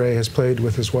Wolvengray has played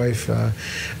with his wife,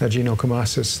 Gino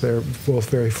Kamasis. They're both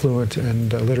very fluent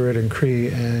and literate in Cree,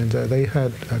 and they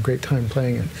had a great time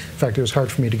playing it. In fact, it was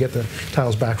hard for me to get the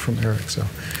tiles back from Eric. So.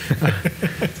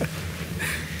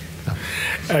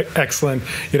 Excellent.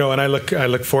 And I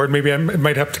look forward. Maybe I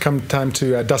might have to come time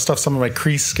to dust off some of my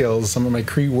Cree skills, some of my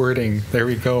Cree wording. There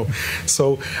we go.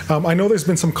 So I know there's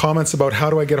been some comments about how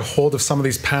do I get a hold of some of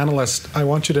these panelists. I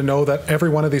want you to know that every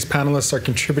one of these panelists are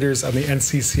contributors on the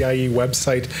NCCIE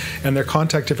website, and their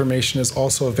contact information is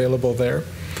also available there.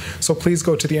 So please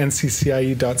go to the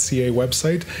nccie.ca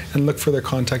website and look for their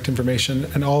contact information,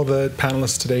 and all the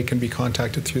panelists today can be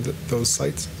contacted through those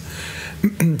sites.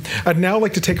 I'd now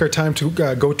like to take our time to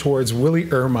go towards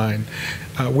Willie Ermine.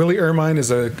 Willie Ermine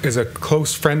is a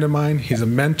close friend of mine. He's a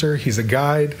mentor. He's a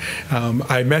guide.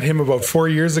 I met him about 4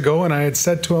 years ago, and I had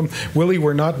said to him, Willie,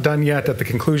 we're not done yet at the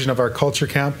conclusion of our culture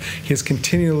camp. He's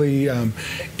continually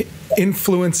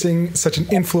influencing, such an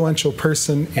influential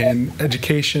person in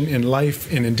education, in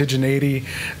life, in indigeneity.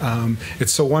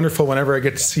 It's so wonderful whenever I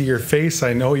get to see your face.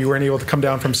 I know you weren't able to come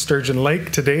down from Sturgeon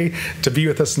Lake today to be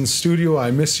with us in studio.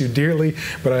 I miss you dearly,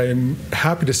 but I'm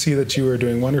happy to see that you are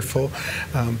doing wonderful.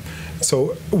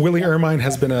 So Willie Ermine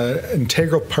has been an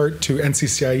integral part to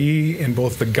NCCIE in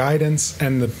both the guidance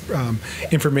and the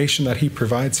information that he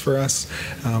provides for us.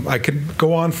 I could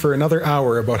go on for another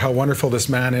hour about how wonderful this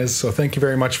man is, so thank you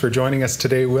very much for joining us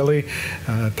today, Willie.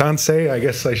 Tansei, I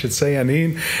guess I should say,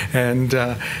 Anin. And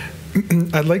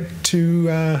I'd like to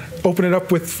open it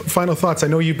up with final thoughts. I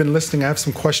know you've been listening. I have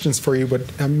some questions for you,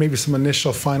 but maybe some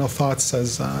initial final thoughts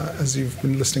as you've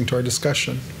been listening to our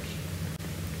discussion.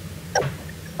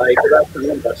 Hi, good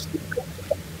afternoon, Dustin.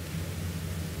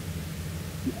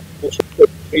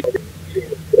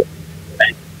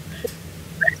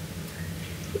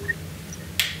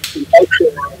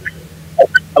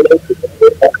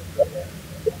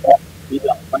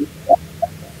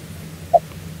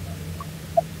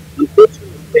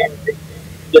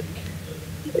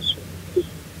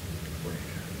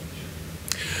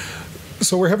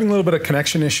 So we're having a little bit of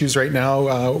connection issues right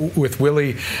now with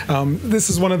Willie. This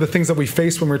is one of the things that we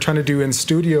face when we're trying to do in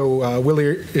studio. Willie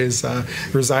is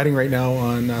residing right now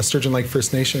on Sturgeon Lake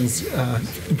First Nations,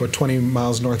 about 20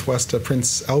 miles northwest of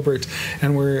Prince Albert,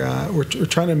 and we're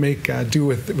trying to make do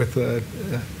with the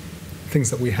things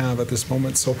that we have at this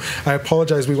moment. So I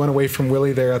apologize, we went away from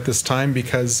Willie there at this time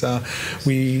because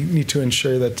we need to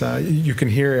ensure that you can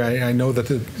hear. I know that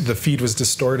the feed was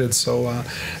distorted, so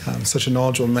such a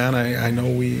knowledgeable man, I know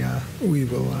we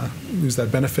will lose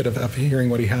that benefit of hearing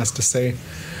what he has to say.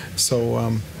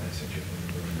 So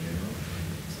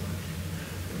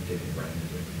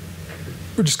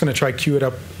we're just going to try cue it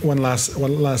up one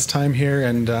last time here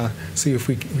and see if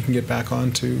we can get back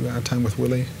on to time with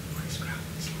Willie.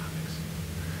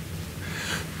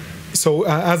 So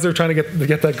as they're trying to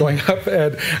get that going up,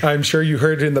 Ed, I'm sure you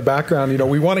heard it in the background. You know,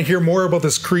 we want to hear more about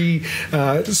this Cree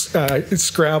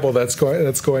Scrabble that's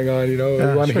going on. You know,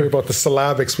 we want to hear about the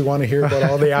syllabics. We want to hear about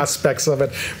all the aspects of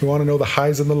it. We want to know the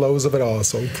highs and the lows of it all.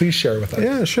 So please share with us.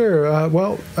 Yeah, sure.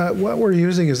 Well, what we're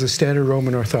using is the standard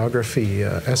Roman orthography,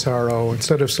 SRO,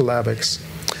 instead of syllabics.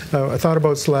 I thought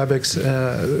about syllabics.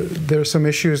 There's some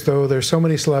issues, though. There's so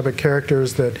many syllabic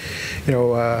characters that, you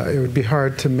know, it would be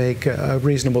hard to make a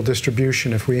reasonable distribution.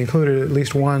 If we included at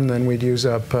least one, then we'd use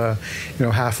up, you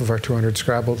know, half of our 200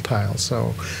 Scrabble tiles.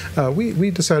 So we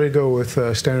decided to go with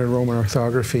standard Roman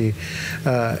orthography.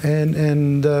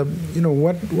 And you know,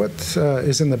 what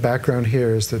is in the background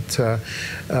here is that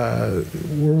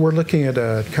we're looking at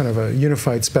a kind of a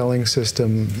unified spelling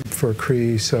system for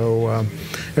Cree. So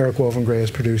Eric Wolfengray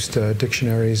has produced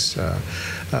dictionaries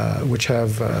which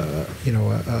have you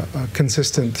know, a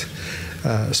consistent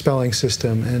spelling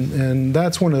system, and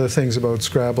that's one of the things about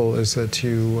Scrabble is that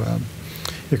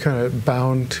you're kind of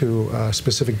bound to a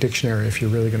specific dictionary if you're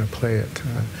really going to play it.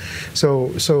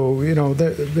 So you know,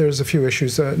 there's a few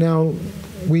issues. Now,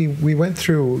 we went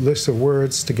through lists of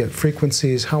words to get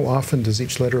frequencies. How often does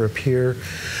each letter appear?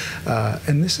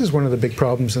 And this is one of the big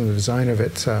problems in the design of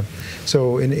it.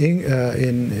 So in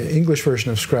English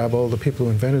version of Scrabble, the people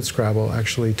who invented Scrabble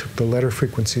actually took the letter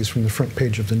frequencies from the front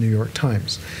page of the New York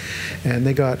Times. And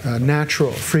they got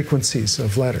natural frequencies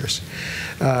of letters.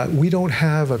 We don't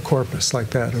have a corpus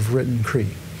like that of written Cree.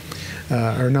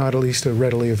 Or not at least a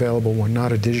readily available one,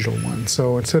 not a digital one.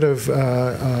 So instead of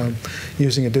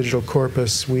using a digital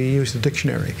corpus, we use a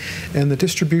dictionary. And the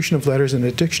distribution of letters in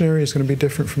a dictionary is going to be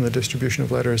different from the distribution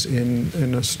of letters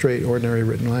in a straight, ordinary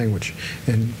written language.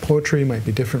 And poetry might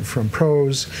be different from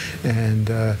prose, and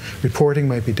reporting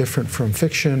might be different from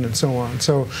fiction, and so on.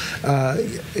 So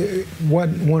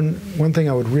one thing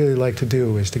I would really like to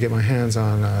do is to get my hands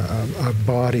on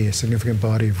a significant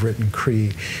body of written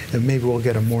Cree, and maybe we'll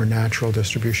get a more natural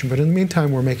distribution. But in the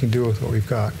meantime, we're making do with what we've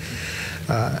got.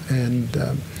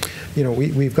 You know,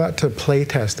 we've got to play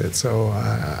test it. So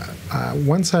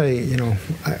once you know,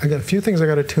 I got a few things I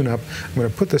got to tune up. I'm going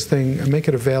to put this thing and make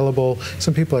it available.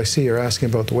 Some people I see are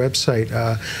asking about the website.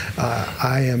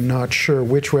 I am not sure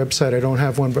which website. I don't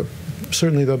have one, but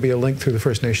certainly there'll be a link through the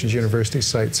First Nations University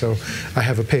site. So I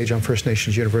have a page on First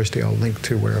Nations University. I'll link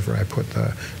to wherever I put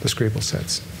the Scrabble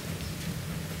sets.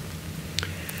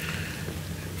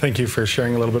 Thank you for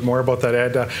sharing a little bit more about that,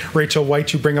 Ed. Rachel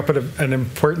White, you bring up an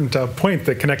important point.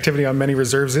 The connectivity on many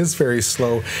reserves is very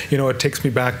slow. You know, it takes me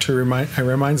back to it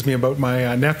reminds me about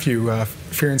my nephew,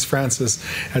 Fearns Francis,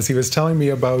 as he was telling me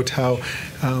about how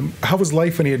was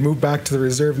life when he had moved back to the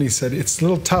reserve, and he said, it's a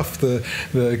little tough. The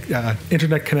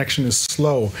internet connection is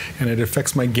slow, and it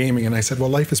affects my gaming. And I said, well,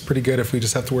 life is pretty good if we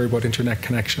just have to worry about internet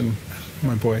connection,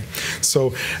 my boy.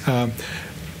 So.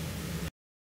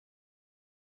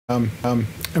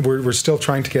 We're still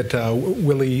trying to get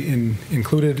Willie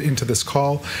included into this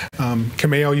call.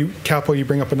 Capo, you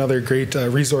bring up another great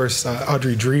resource,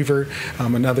 Audrey Drever,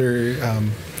 another.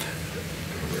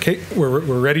 Okay, we're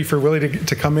ready for Willie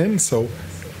to come in. So,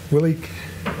 Willie,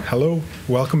 hello,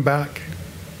 welcome back.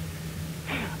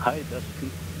 Hi,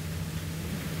 Dustin.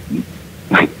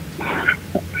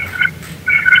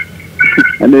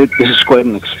 And this is quite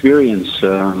an experience,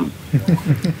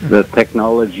 the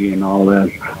technology and all that.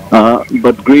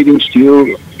 But greetings to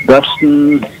you,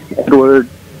 Dustin, Edward,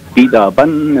 Dida,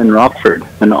 Bun, and Rockford,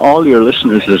 and all your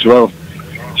listeners as well.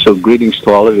 So greetings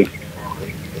to all of you.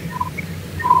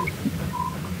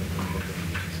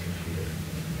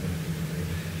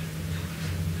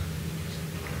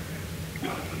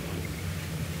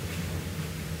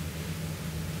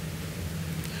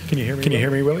 Can you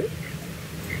hear me, Willie?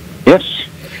 Yes.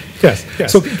 Yes.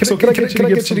 So can I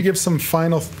get you to give some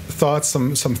final thoughts,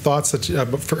 some thoughts that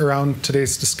around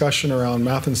today's discussion around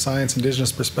math and science,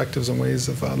 Indigenous perspectives and ways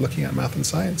of looking at math and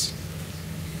science?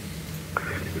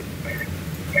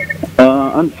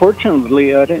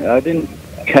 Unfortunately, I didn't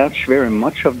catch very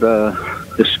much of the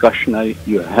discussion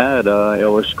you had. I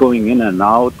was going in and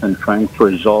out and trying to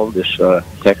resolve this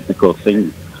technical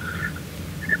thing.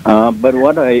 But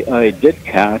what I did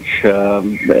catch,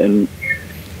 and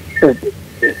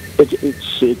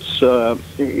it's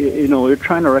you're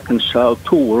trying to reconcile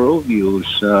two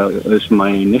worldviews. Is my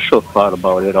initial thought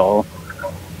about it all.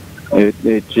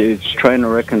 It's trying to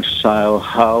reconcile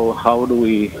how do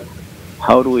we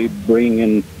bring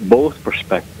in both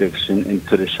perspectives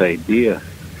into this idea,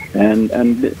 and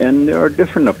there are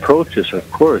different approaches. Of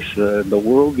course, the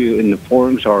worldview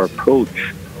informs our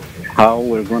approach, how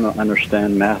we're going to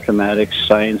understand mathematics,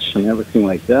 science, and everything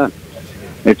like that.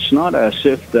 It's not as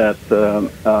if that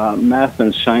math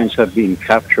and science have been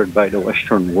captured by the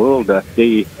Western world, that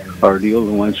they are the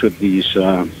only ones with these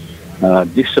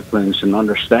disciplines and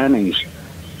understandings.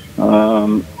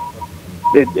 And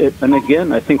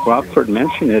again, I think Rockford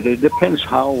mentioned it. It depends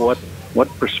what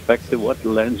perspective, what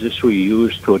lenses we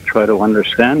use to try to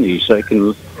understand these. I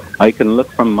can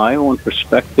look from my own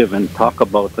perspective and talk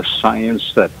about the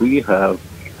science that we have,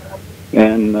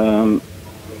 and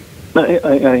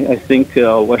I think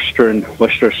Western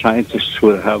scientists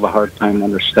would have a hard time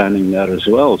understanding that as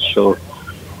well. So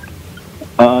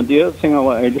the other thing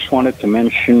I just wanted to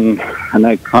mention, and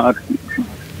I caught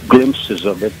glimpses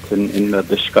of it in the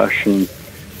discussion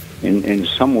in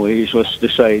some ways, was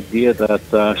this idea that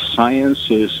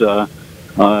science is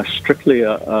strictly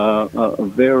a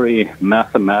very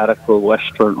mathematical,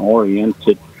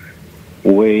 Western-oriented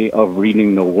way of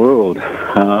reading the world.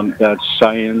 That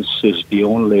science is the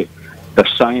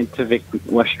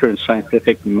Western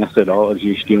scientific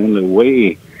methodology is the only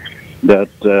way that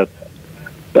the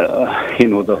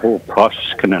whole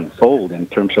process can unfold in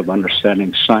terms of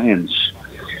understanding science.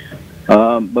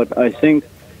 But I think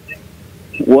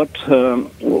what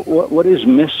is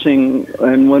missing,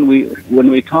 and when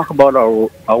we talk about our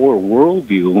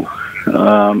worldview,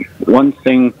 one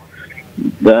thing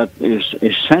that is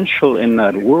essential in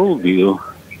that worldview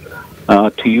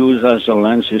to use as a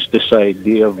lens is this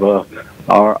idea of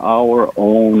our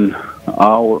own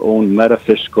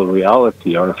metaphysical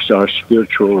reality, our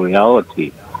spiritual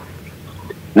reality.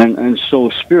 And so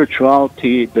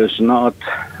spirituality does not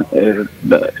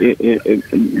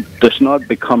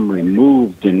become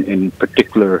removed in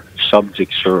particular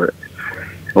subjects or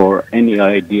any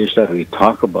ideas that we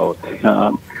talk about.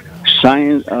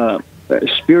 Science,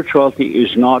 spirituality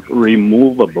is not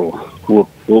removable.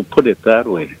 We'll put it that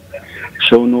way.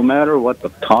 So no matter what the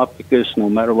topic is, no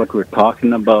matter what we're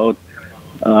talking about,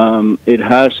 it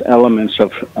has elements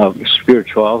of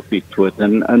spirituality to it,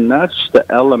 and that's the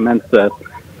element that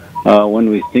when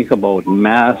we think about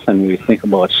math and we think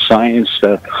about science,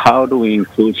 that how do we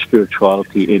include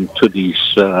spirituality into these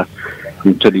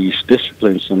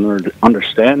disciplines and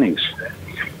understandings?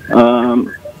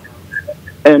 And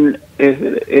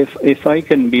if I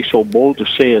can be so bold to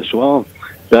say as well,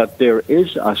 that there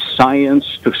is a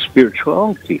science to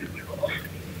spirituality.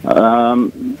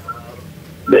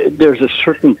 There's a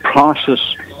certain process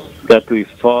that we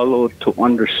follow to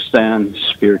understand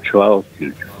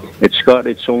spirituality. It's got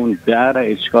its own data,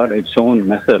 it's got its own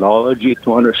methodology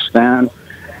to understand.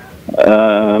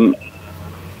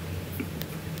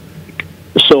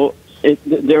 So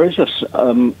there is a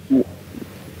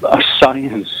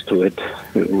science to it.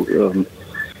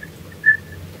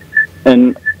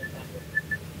 And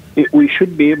we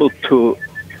should be able to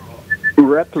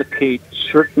replicate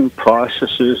certain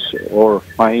processes or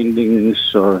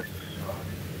findings or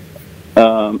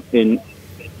in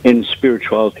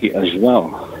spirituality as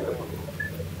well.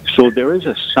 So there is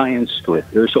a science to it.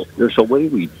 There's a way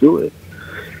we do it,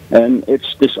 and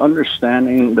it's this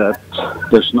understanding that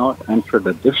does not enter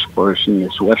the discourse in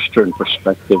this Western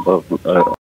perspective of.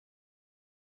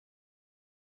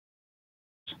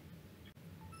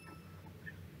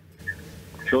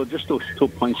 So just those 2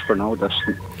 points for now,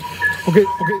 Dustin. Okay.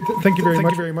 Thank you very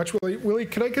much, Willie. Willie,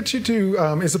 could I get you to?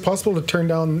 Is it possible to turn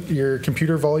down your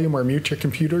computer volume or mute your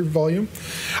computer volume?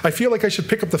 I feel like I should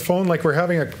pick up the phone, like we're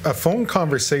having a phone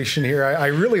conversation here. I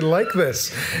really like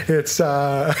this. It's.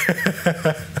 I'm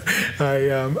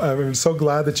so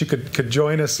glad that you could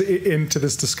join us into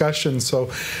this discussion. So,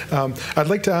 I'd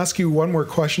like to ask you one more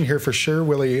question here for sure,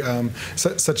 Willie.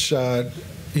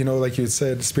 Like you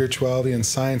said, spirituality and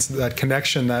science, that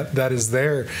connection that is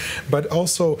there. But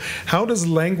also, how does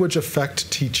language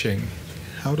affect teaching?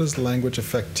 how does language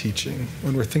affect teaching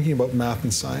when we're thinking about math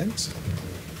and science?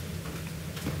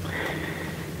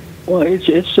 Well,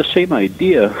 it's the same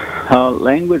idea.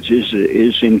 Language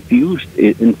is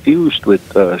infused with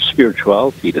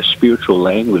spirituality, the spiritual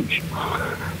language,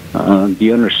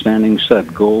 the understandings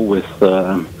that go with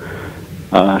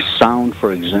sound,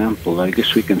 for example. I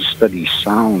guess we can study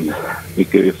sound.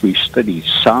 If we study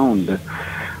sound,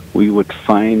 we would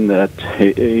find that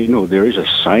there is a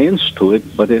science to it,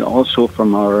 but it also,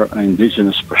 from our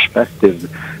indigenous perspective,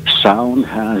 sound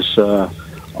has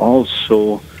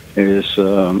also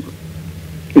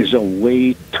is a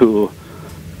way to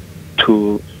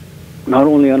not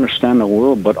only understand the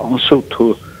world, but also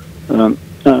to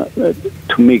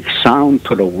make sound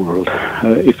to the world.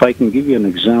 If I can give you an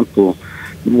example,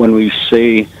 when we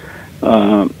say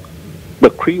the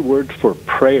Cree word for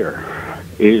prayer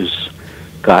is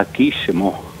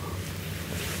kakisimo.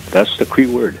 That's the Cree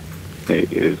word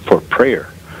for prayer.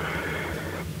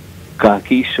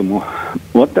 Kakisimo.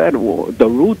 The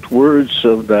root words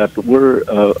of that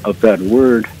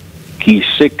word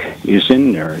kisik is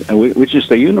in there, which is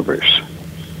the universe.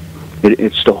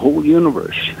 It's the whole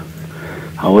universe.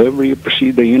 However you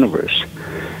perceive the universe,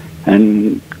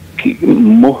 and the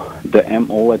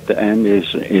mo at the end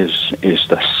is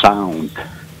the sound.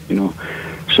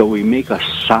 So we make a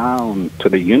sound to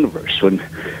the universe when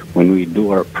we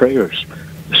do our prayers.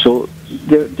 So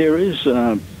there is,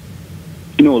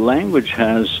 language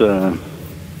has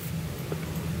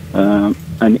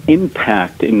an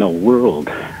impact in the world.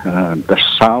 The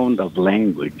sound of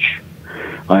language.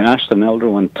 I asked an elder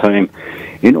one time,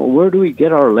 where do we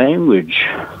get our language?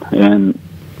 And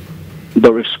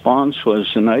the response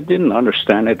was, and I didn't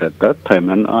understand it at that time,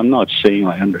 and I'm not saying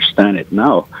I understand it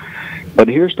now, but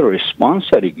here's the response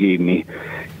that he gave me.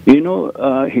 He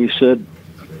said,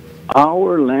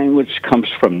 our language comes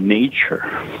from nature.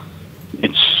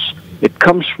 It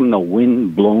comes from the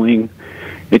wind blowing.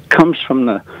 It comes from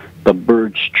the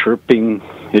birds chirping.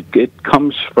 It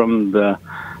comes from the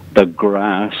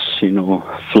grass,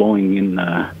 flowing in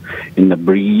the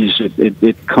breeze.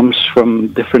 It comes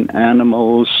from different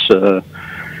animals, the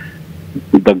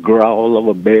growl of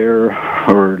a bear,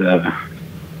 or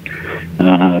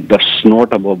the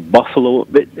snort of a buffalo.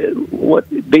 What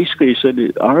basically he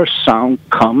said, our sound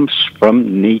comes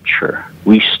from nature.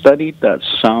 We studied that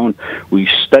sound. We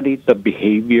studied the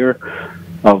behavior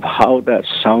of how that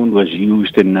sound was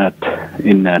used in that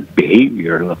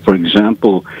behavior. For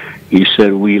example, he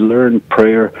said we learn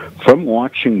prayer from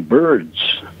watching birds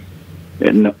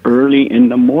early in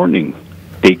the morning.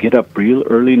 They get up real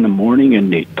early in the morning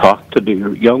and they talk to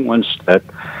their young ones that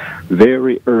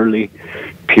very early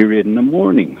period in the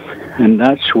morning. And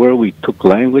that's where we took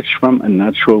language from, and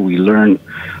that's where we learned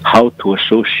how to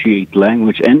associate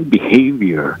language and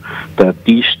behavior, that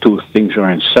these two things are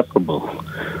inseparable.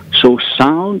 So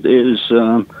sound is,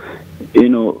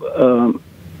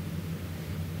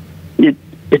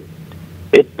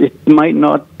 it might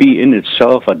not be in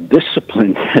itself a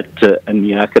discipline in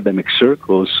the academic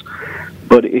circles,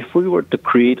 but if we were to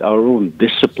create our own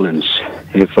disciplines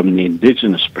from the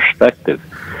indigenous perspective,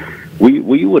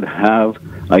 we would have,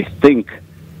 I think,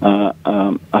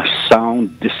 a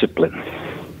sound discipline.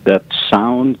 That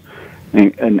sound,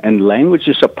 and language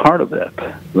is a part of that.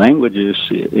 Language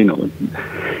is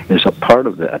a part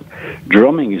of that.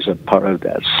 Drumming is a part of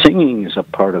that. Singing is a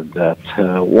part of that.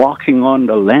 Walking on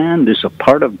the land is a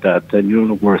part of that.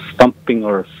 And we're thumping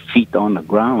our feet on the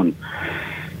ground.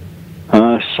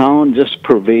 Sound just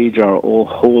pervades our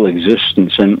whole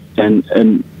existence,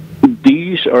 and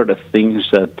these are the things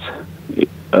that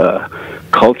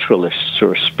culturalists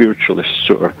or spiritualists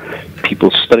or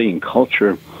people studying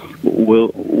culture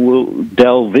will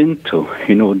delve into.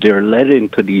 They're led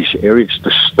into these areas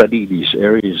to study these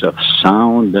areas of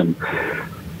sound, and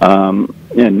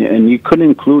you could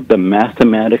include the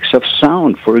mathematics of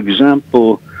sound. For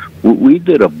example, we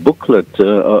did a booklet,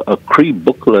 a Cree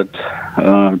booklet,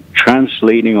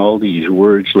 translating all these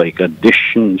words like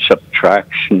addition,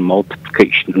 subtraction,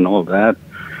 multiplication, and all that.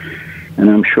 And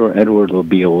I'm sure Edward will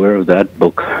be aware of that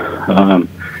book,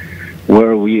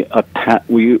 where we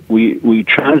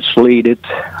translated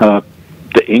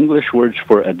the English words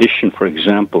for addition, for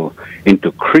example,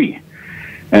 into Cree.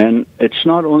 And it's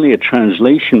not only a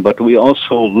translation, but we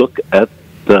also look at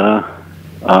the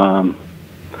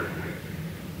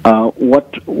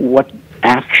what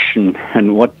action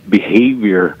and what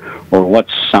behavior or what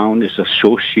sound is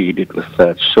associated with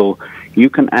that. So you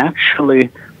can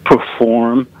actually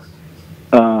perform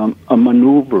a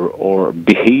maneuver or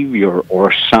behavior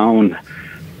or sound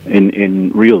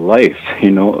in real life,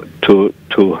 to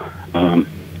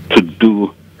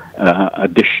do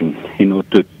addition,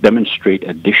 to demonstrate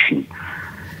addition.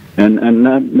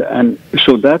 And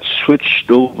so that switched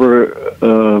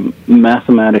over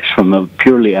mathematics from a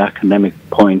purely academic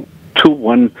point to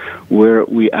one where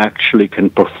we actually can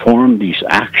perform these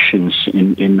actions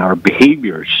in our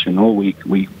behaviors. We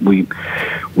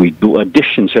do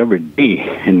additions every day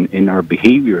in our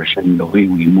behaviors and the way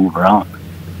we move around.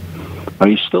 Are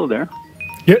you still there?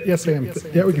 Yeah, yes, I am.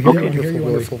 Yeah, we can hear you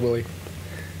wonderful, Willie.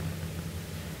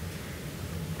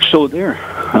 So there,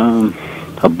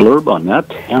 a blurb on that.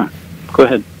 Yeah, go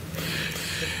ahead.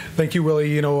 Thank you, Willie.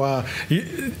 You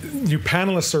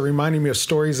panelists are reminding me of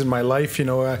stories in my life.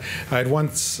 I had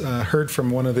once heard from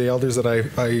one of the elders that I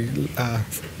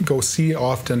go see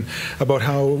often about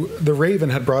how the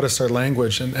raven had brought us our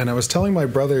language. And I was telling my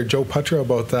brother, Joe Putra,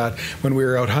 about that when we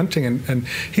were out hunting. And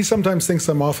he sometimes thinks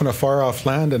I'm off in a far-off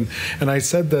land. And I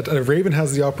said that a raven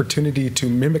has the opportunity to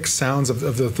mimic sounds of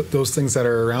those things that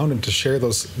are around him, to share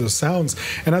those sounds.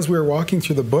 And as we were walking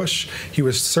through the bush, he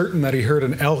was certain that he heard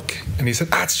an elk. And he said,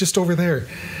 it's just over there.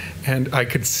 And I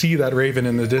could see that raven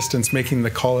in the distance making the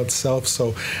call itself.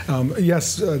 So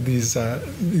yes, these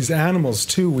animals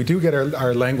too, we do get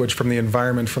our language from the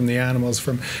environment, from the animals,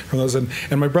 from those. And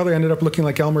my brother ended up looking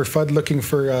like Elmer Fudd looking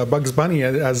for Bugs Bunny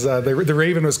as the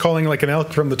raven was calling like an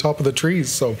elk from the top of the trees.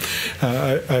 So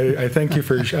I thank you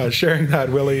for sharing that,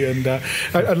 Willie. And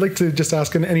I'd like to just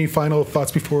ask any final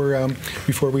thoughts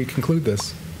before we conclude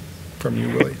this from you,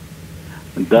 Willie.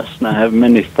 Dustin, I have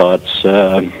many thoughts.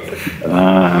 I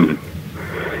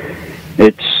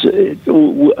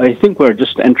think we're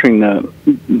just entering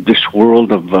this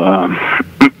world of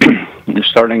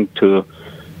starting to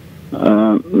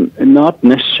not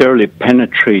necessarily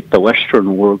penetrate the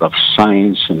Western world of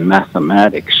science and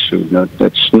mathematics.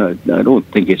 That's not. I don't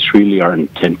think it's really our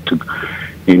intent to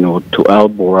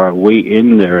elbow our way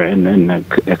in there and then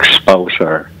espouse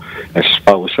our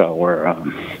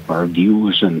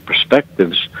views and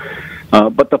perspectives.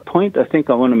 But the point I think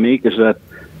I want to make is that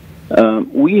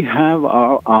we have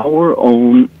our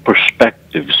own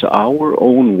perspectives, our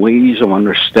own ways of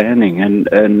understanding,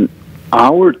 and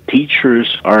our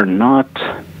teachers are not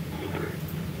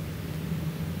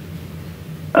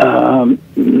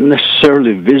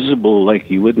necessarily visible like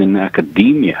you would in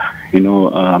academia,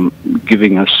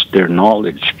 giving us their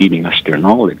knowledge, feeding us their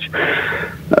knowledge.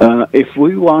 If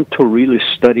we want to really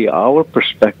study our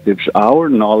perspectives, our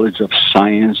knowledge of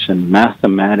science and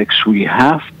mathematics, we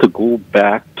have to go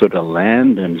back to the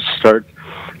land and start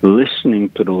listening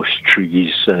to those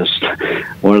trees,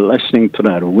 or listening to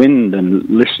that wind and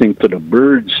listening to the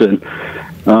birds. And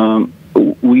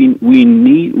we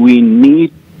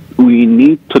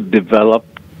need to develop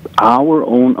our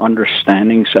own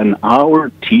understandings, and our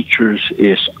teachers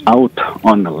is out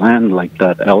on the land, like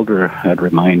that elder had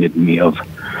reminded me of.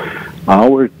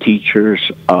 Our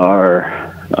teachers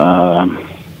are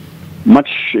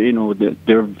much,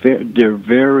 they're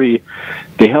very,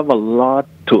 they have a lot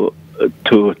to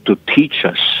teach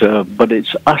us, but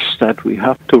it's us that we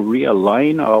have to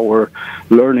realign our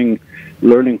learning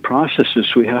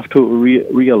processes. We have to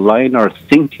realign our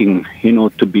thinking,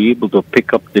 to be able to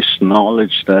pick up this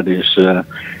knowledge that is,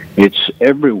 it's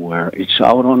everywhere. It's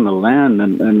out on the land,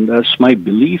 and that's my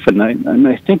belief. And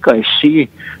I think I see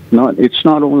it's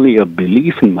not only a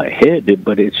belief in my head,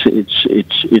 but it's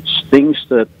things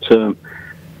that.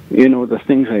 The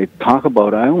things I talk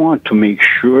about, I want to make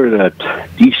sure that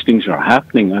these things are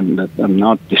happening and that I'm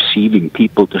not deceiving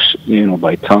people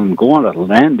by telling them, go on the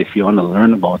land if you want to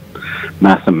learn about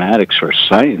mathematics or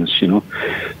science,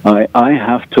 I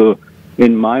have to,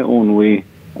 in my own way,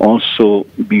 also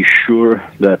be sure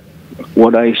that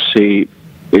what I say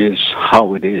is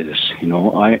how it is.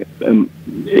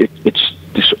 It's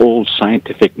this old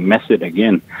scientific method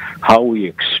again, how we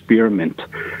experiment,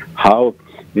 how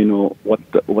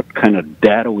what kind of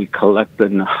data we collect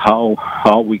and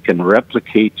how we can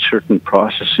replicate certain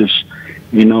processes.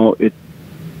 A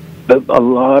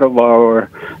lot of our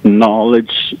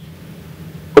knowledge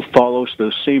follows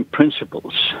those same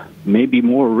principles, maybe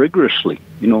more rigorously,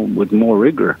 with more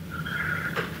rigor.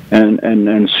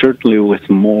 And certainly with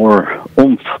more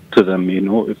oomph to them,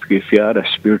 if you add a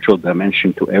spiritual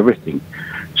dimension to everything.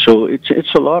 So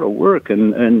it's a lot of work,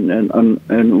 and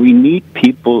we need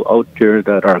people out there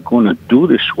that are going to do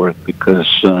this work, because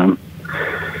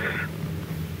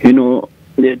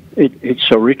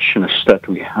it's a richness that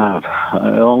we have.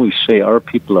 I always say our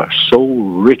people are so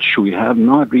rich. We have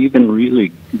not even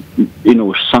really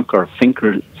sunk our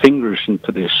fingers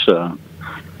into this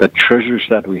the treasures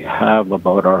that we have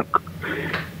about our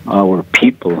our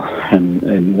people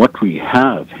and what we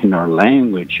have in our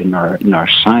language, in our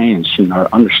science, in our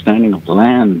understanding of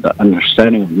land, the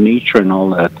understanding of nature, and all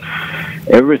that.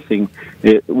 Everything,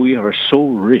 we are so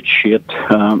rich. Yet,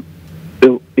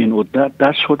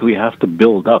 that's what we have to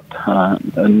build up,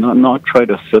 and not try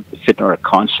to fit our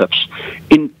concepts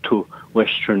into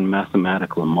Western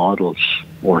mathematical models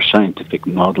or scientific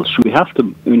models. We have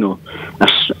to,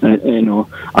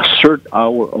 assert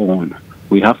our own.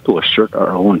 We have to assert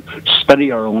our own,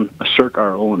 study our own, assert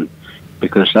our own,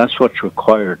 because that's what's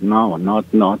required now, not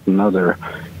another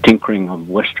tinkering of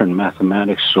Western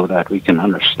mathematics so that we can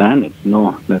understand it.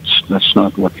 No, that's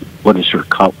not what is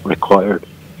required.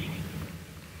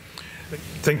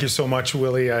 Thank you so much,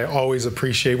 Willie. I always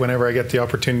appreciate whenever I get the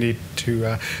opportunity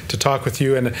to talk with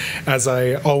you. And as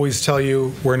I always tell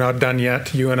you, we're not done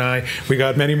yet, you and I. We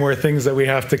got many more things that we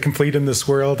have to complete in this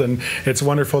world. And it's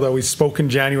wonderful that we spoke in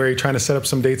January trying to set up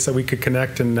some dates that we could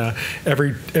connect. And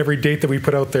every date that we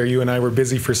put out there, you and I were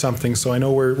busy for something. So I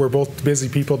know we're both busy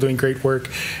people doing great work.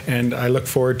 And I look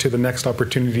forward to the next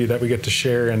opportunity that we get to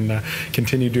share and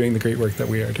continue doing the great work that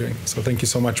we are doing. So thank you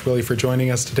so much, Willie, for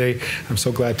joining us today. I'm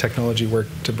so glad technology worked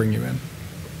to bring you in.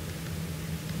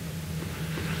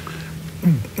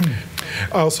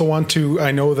 I also want to,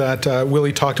 I know that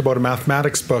Willie talked about a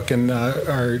mathematics book, and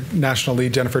our national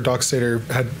lead, Jennifer Dockstader,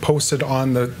 had posted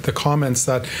on the comments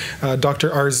that Dr.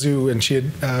 Arzu, and she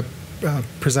had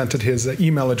presented his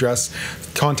email address.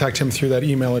 Contact him through that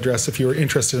email address if you were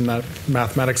interested in that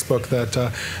mathematics book that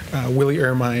Willie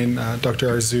Ermine, Dr.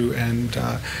 Arzu, and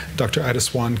Dr. Ida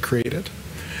Swan created.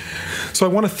 So I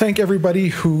want to thank everybody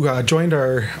who joined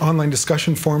our online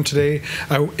discussion forum today.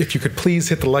 If you could please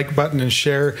hit the like button and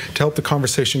share to help the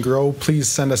conversation grow. Please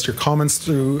send us your comments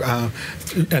through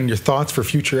and your thoughts for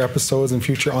future episodes and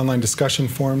future online discussion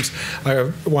forums.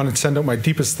 I want to send out my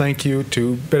deepest thank you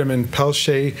to Bittaman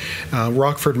Pelche,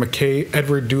 Rockford McKay,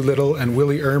 Edward Doolittle, and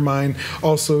Willie Ermine.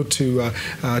 Also to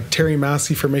Terry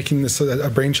Massey for making this a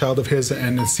brainchild of his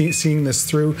and seeing this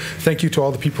through. Thank you to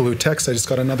all the people who text. I just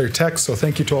got another text, so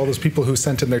thank you to all those people who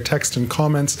sent in their text and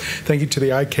comments. Thank you to the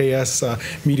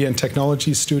IKS Media and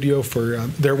Technology Studio for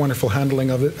their wonderful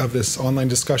handling of this online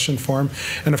discussion forum.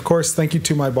 And of course, thank you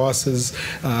to my bosses,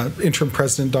 Interim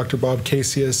President Dr. Bob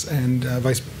Casius and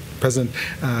Vice President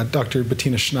Dr.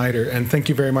 Bettina Schneider. And thank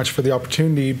you very much for the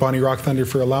opportunity, Bonnie Rock Thunder,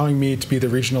 for allowing me to be the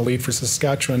regional lead for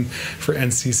Saskatchewan for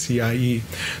NCCIE.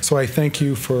 So I thank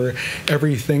you for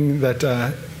everything that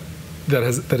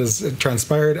has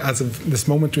transpired as of this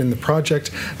moment in the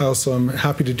project. I also am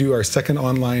happy to do our second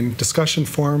online discussion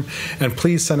forum, and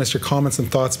please send us your comments and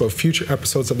thoughts about future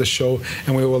episodes of the show,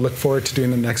 and we will look forward to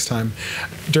doing them next time.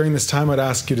 During this time, I'd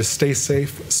ask you to stay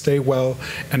safe, stay well,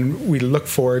 and we look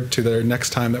forward to the next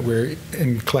time that we're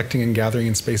collecting and gathering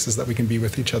in spaces that we can be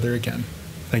with each other again.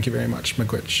 Thank you very much.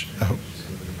 Miigwech. I hope.